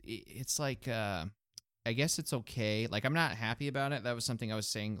 it's like. I guess it's okay. Like, I'm not happy about it. That was something I was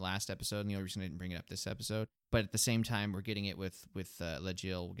saying last episode, and the only reason I didn't bring it up this episode. But at the same time, we're getting it with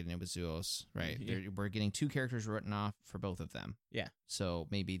Legiel, we're getting it with Zuos, right? Yeah. We're getting 2 characters written off for both of them. Yeah. So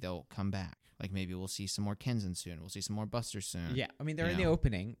maybe they'll come back. Like, maybe we'll see some more Kenzen soon. We'll see some more Buster soon. Yeah, I mean, they're in the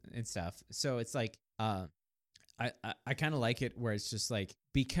opening and stuff. So it's like, I kind of like it where it's just like,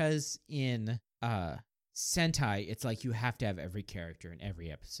 because in Sentai, it's like you have to have every character in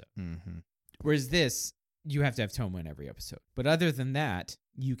every episode. Mm-hmm. Whereas this, you have to have Toma in every episode. But other than that,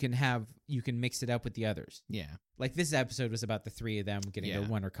 you can mix it up with the others. Yeah. Like this episode was about the 3 of them getting their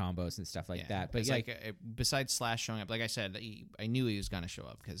wonder combos and stuff like that. But it's like besides Slash showing up, like I said, I knew he was going to show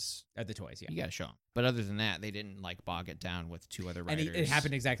up because at the toys, you got to show him. But other than that, they didn't like bog it down with 2 other writers. And it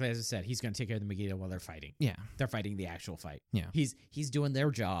happened exactly as I said. He's going to take care of the Megiddo while they're fighting. Yeah. They're fighting the actual fight. Yeah. He's doing their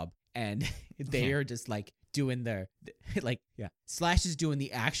job, and they are just like doing their Slash is doing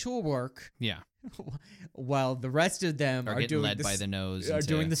the actual work. Yeah. While the rest of them are getting doing led by the nose. Are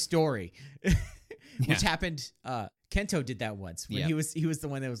doing the story. Which happened Kento did that once when he was the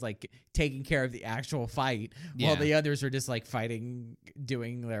one that was like taking care of the actual fight while the others are just like fighting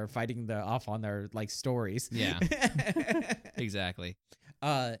off on their like stories. Yeah. Exactly.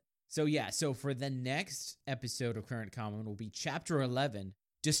 So for the next episode of Current Common will be chapter 11,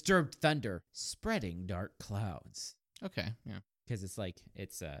 disturbed thunder spreading dark clouds. Okay, yeah. Because it's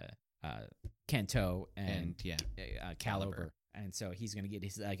Kanto and yeah, Caliber. And so he's going to get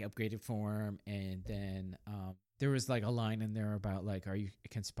his like upgraded form. And then there was like a line in there about like, are you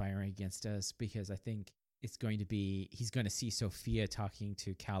conspiring against us? Because I think it's going to be, he's going to see Sophia talking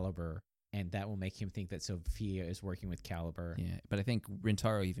to Caliber, and that will make him think that Sophia is working with Caliber. Yeah, but I think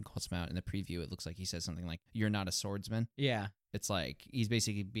Rintaro even calls him out in the preview. It looks like he says something like, "You're not a swordsman." Yeah. It's like he's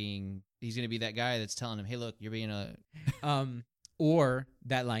basically he's going to be that guy that's telling him, "Hey, look, you're being a." Or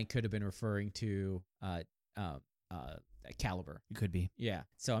that line could have been referring to Caliber. It could be. Yeah.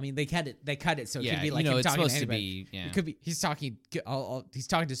 So I mean, they cut it so it Yeah, could be like you know, him it's talking supposed to to anybody. be. Yeah. It could be he's talking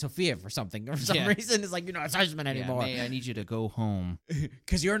to Sophia for something or for some Yeah. reason. It's like, you're not a swordsman anymore. May I need you to go home.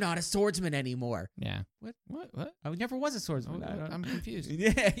 Because you're not a swordsman anymore. Yeah. What? I never was a swordsman. I'm confused.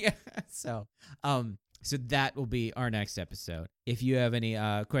 Yeah. So, so that will be our next episode. If you have any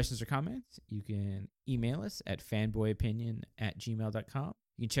questions or comments, you can email us at fanboyopinion@gmail.com.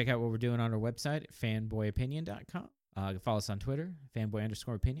 You can check out what we're doing on our website at fanboyopinion.com. You can follow us on Twitter,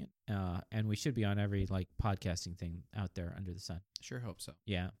 fanboy_opinion. And we should be on every like podcasting thing out there under the sun. Sure hope so.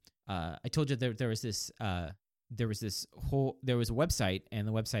 Yeah. I told you there was this there was a website, and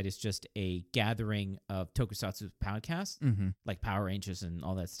the website is just a gathering of tokusatsu podcasts, like Power Rangers and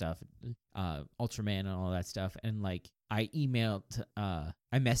all that stuff, Ultraman and all that stuff. And like I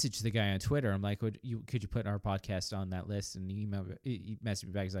messaged the guy on Twitter. I'm like, could you put our podcast on that list? And he messaged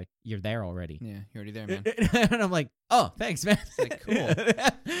me back. He's like, "You're there already." Yeah, you're already there, man. And I'm like, "Oh, thanks, man." It's like, cool.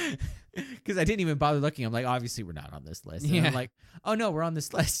 Because I didn't even bother looking. I'm like, obviously we're not on this list. And I'm like, "Oh no, we're on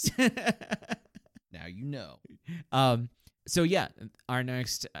this list." Now you know. So yeah, our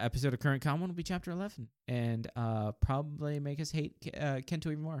next episode of Current Common will be Chapter 11, and probably make us hate Kento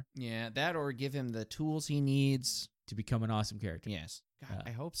even more. Yeah, that or give him the tools he needs to become an awesome character. Yes, God,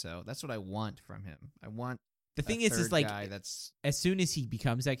 I hope so. That's what I want from him. I want the thing is like guy that's as soon as he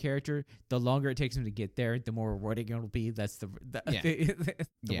becomes that character, the longer it takes him to get there, the more rewarding it'll be. That's the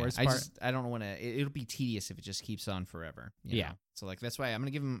worst part. I don't want to. It'll be tedious if it just keeps on forever. You know? So like that's why I'm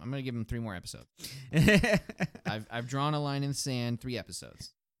gonna give him 3 more episodes. I've drawn a line in the sand. 3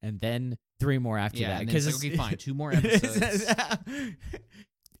 episodes, and then 3 more after that. Because it's like, okay, fine, 2 more episodes.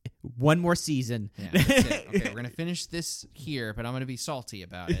 1 more season. Yeah, that's it. Okay, we're gonna finish this here, but I'm gonna be salty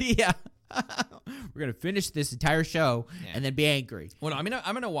about it. Yeah. We're gonna finish this entire show and then be angry. Well, no, I'm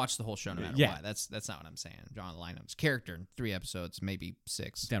gonna watch the whole show no matter what. That's not what I'm saying. Drawing the lineups, character, 3 episodes, maybe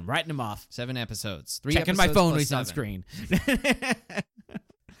 6. Then writing them off. 7 episodes. 3 checking episodes my phone when plus he's 7. on screen.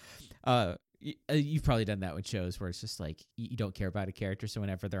 You've probably done that with shows where it's just like you don't care about a character, so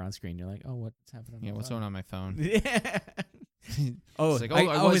whenever they're on screen, you're like, "Oh, what's happening?" Yeah, what's going on my phone? Yeah.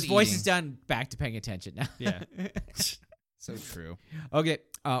 Like, his voice is done. Back to paying attention now. Yeah. So true. Okay.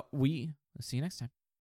 We'll see you next time.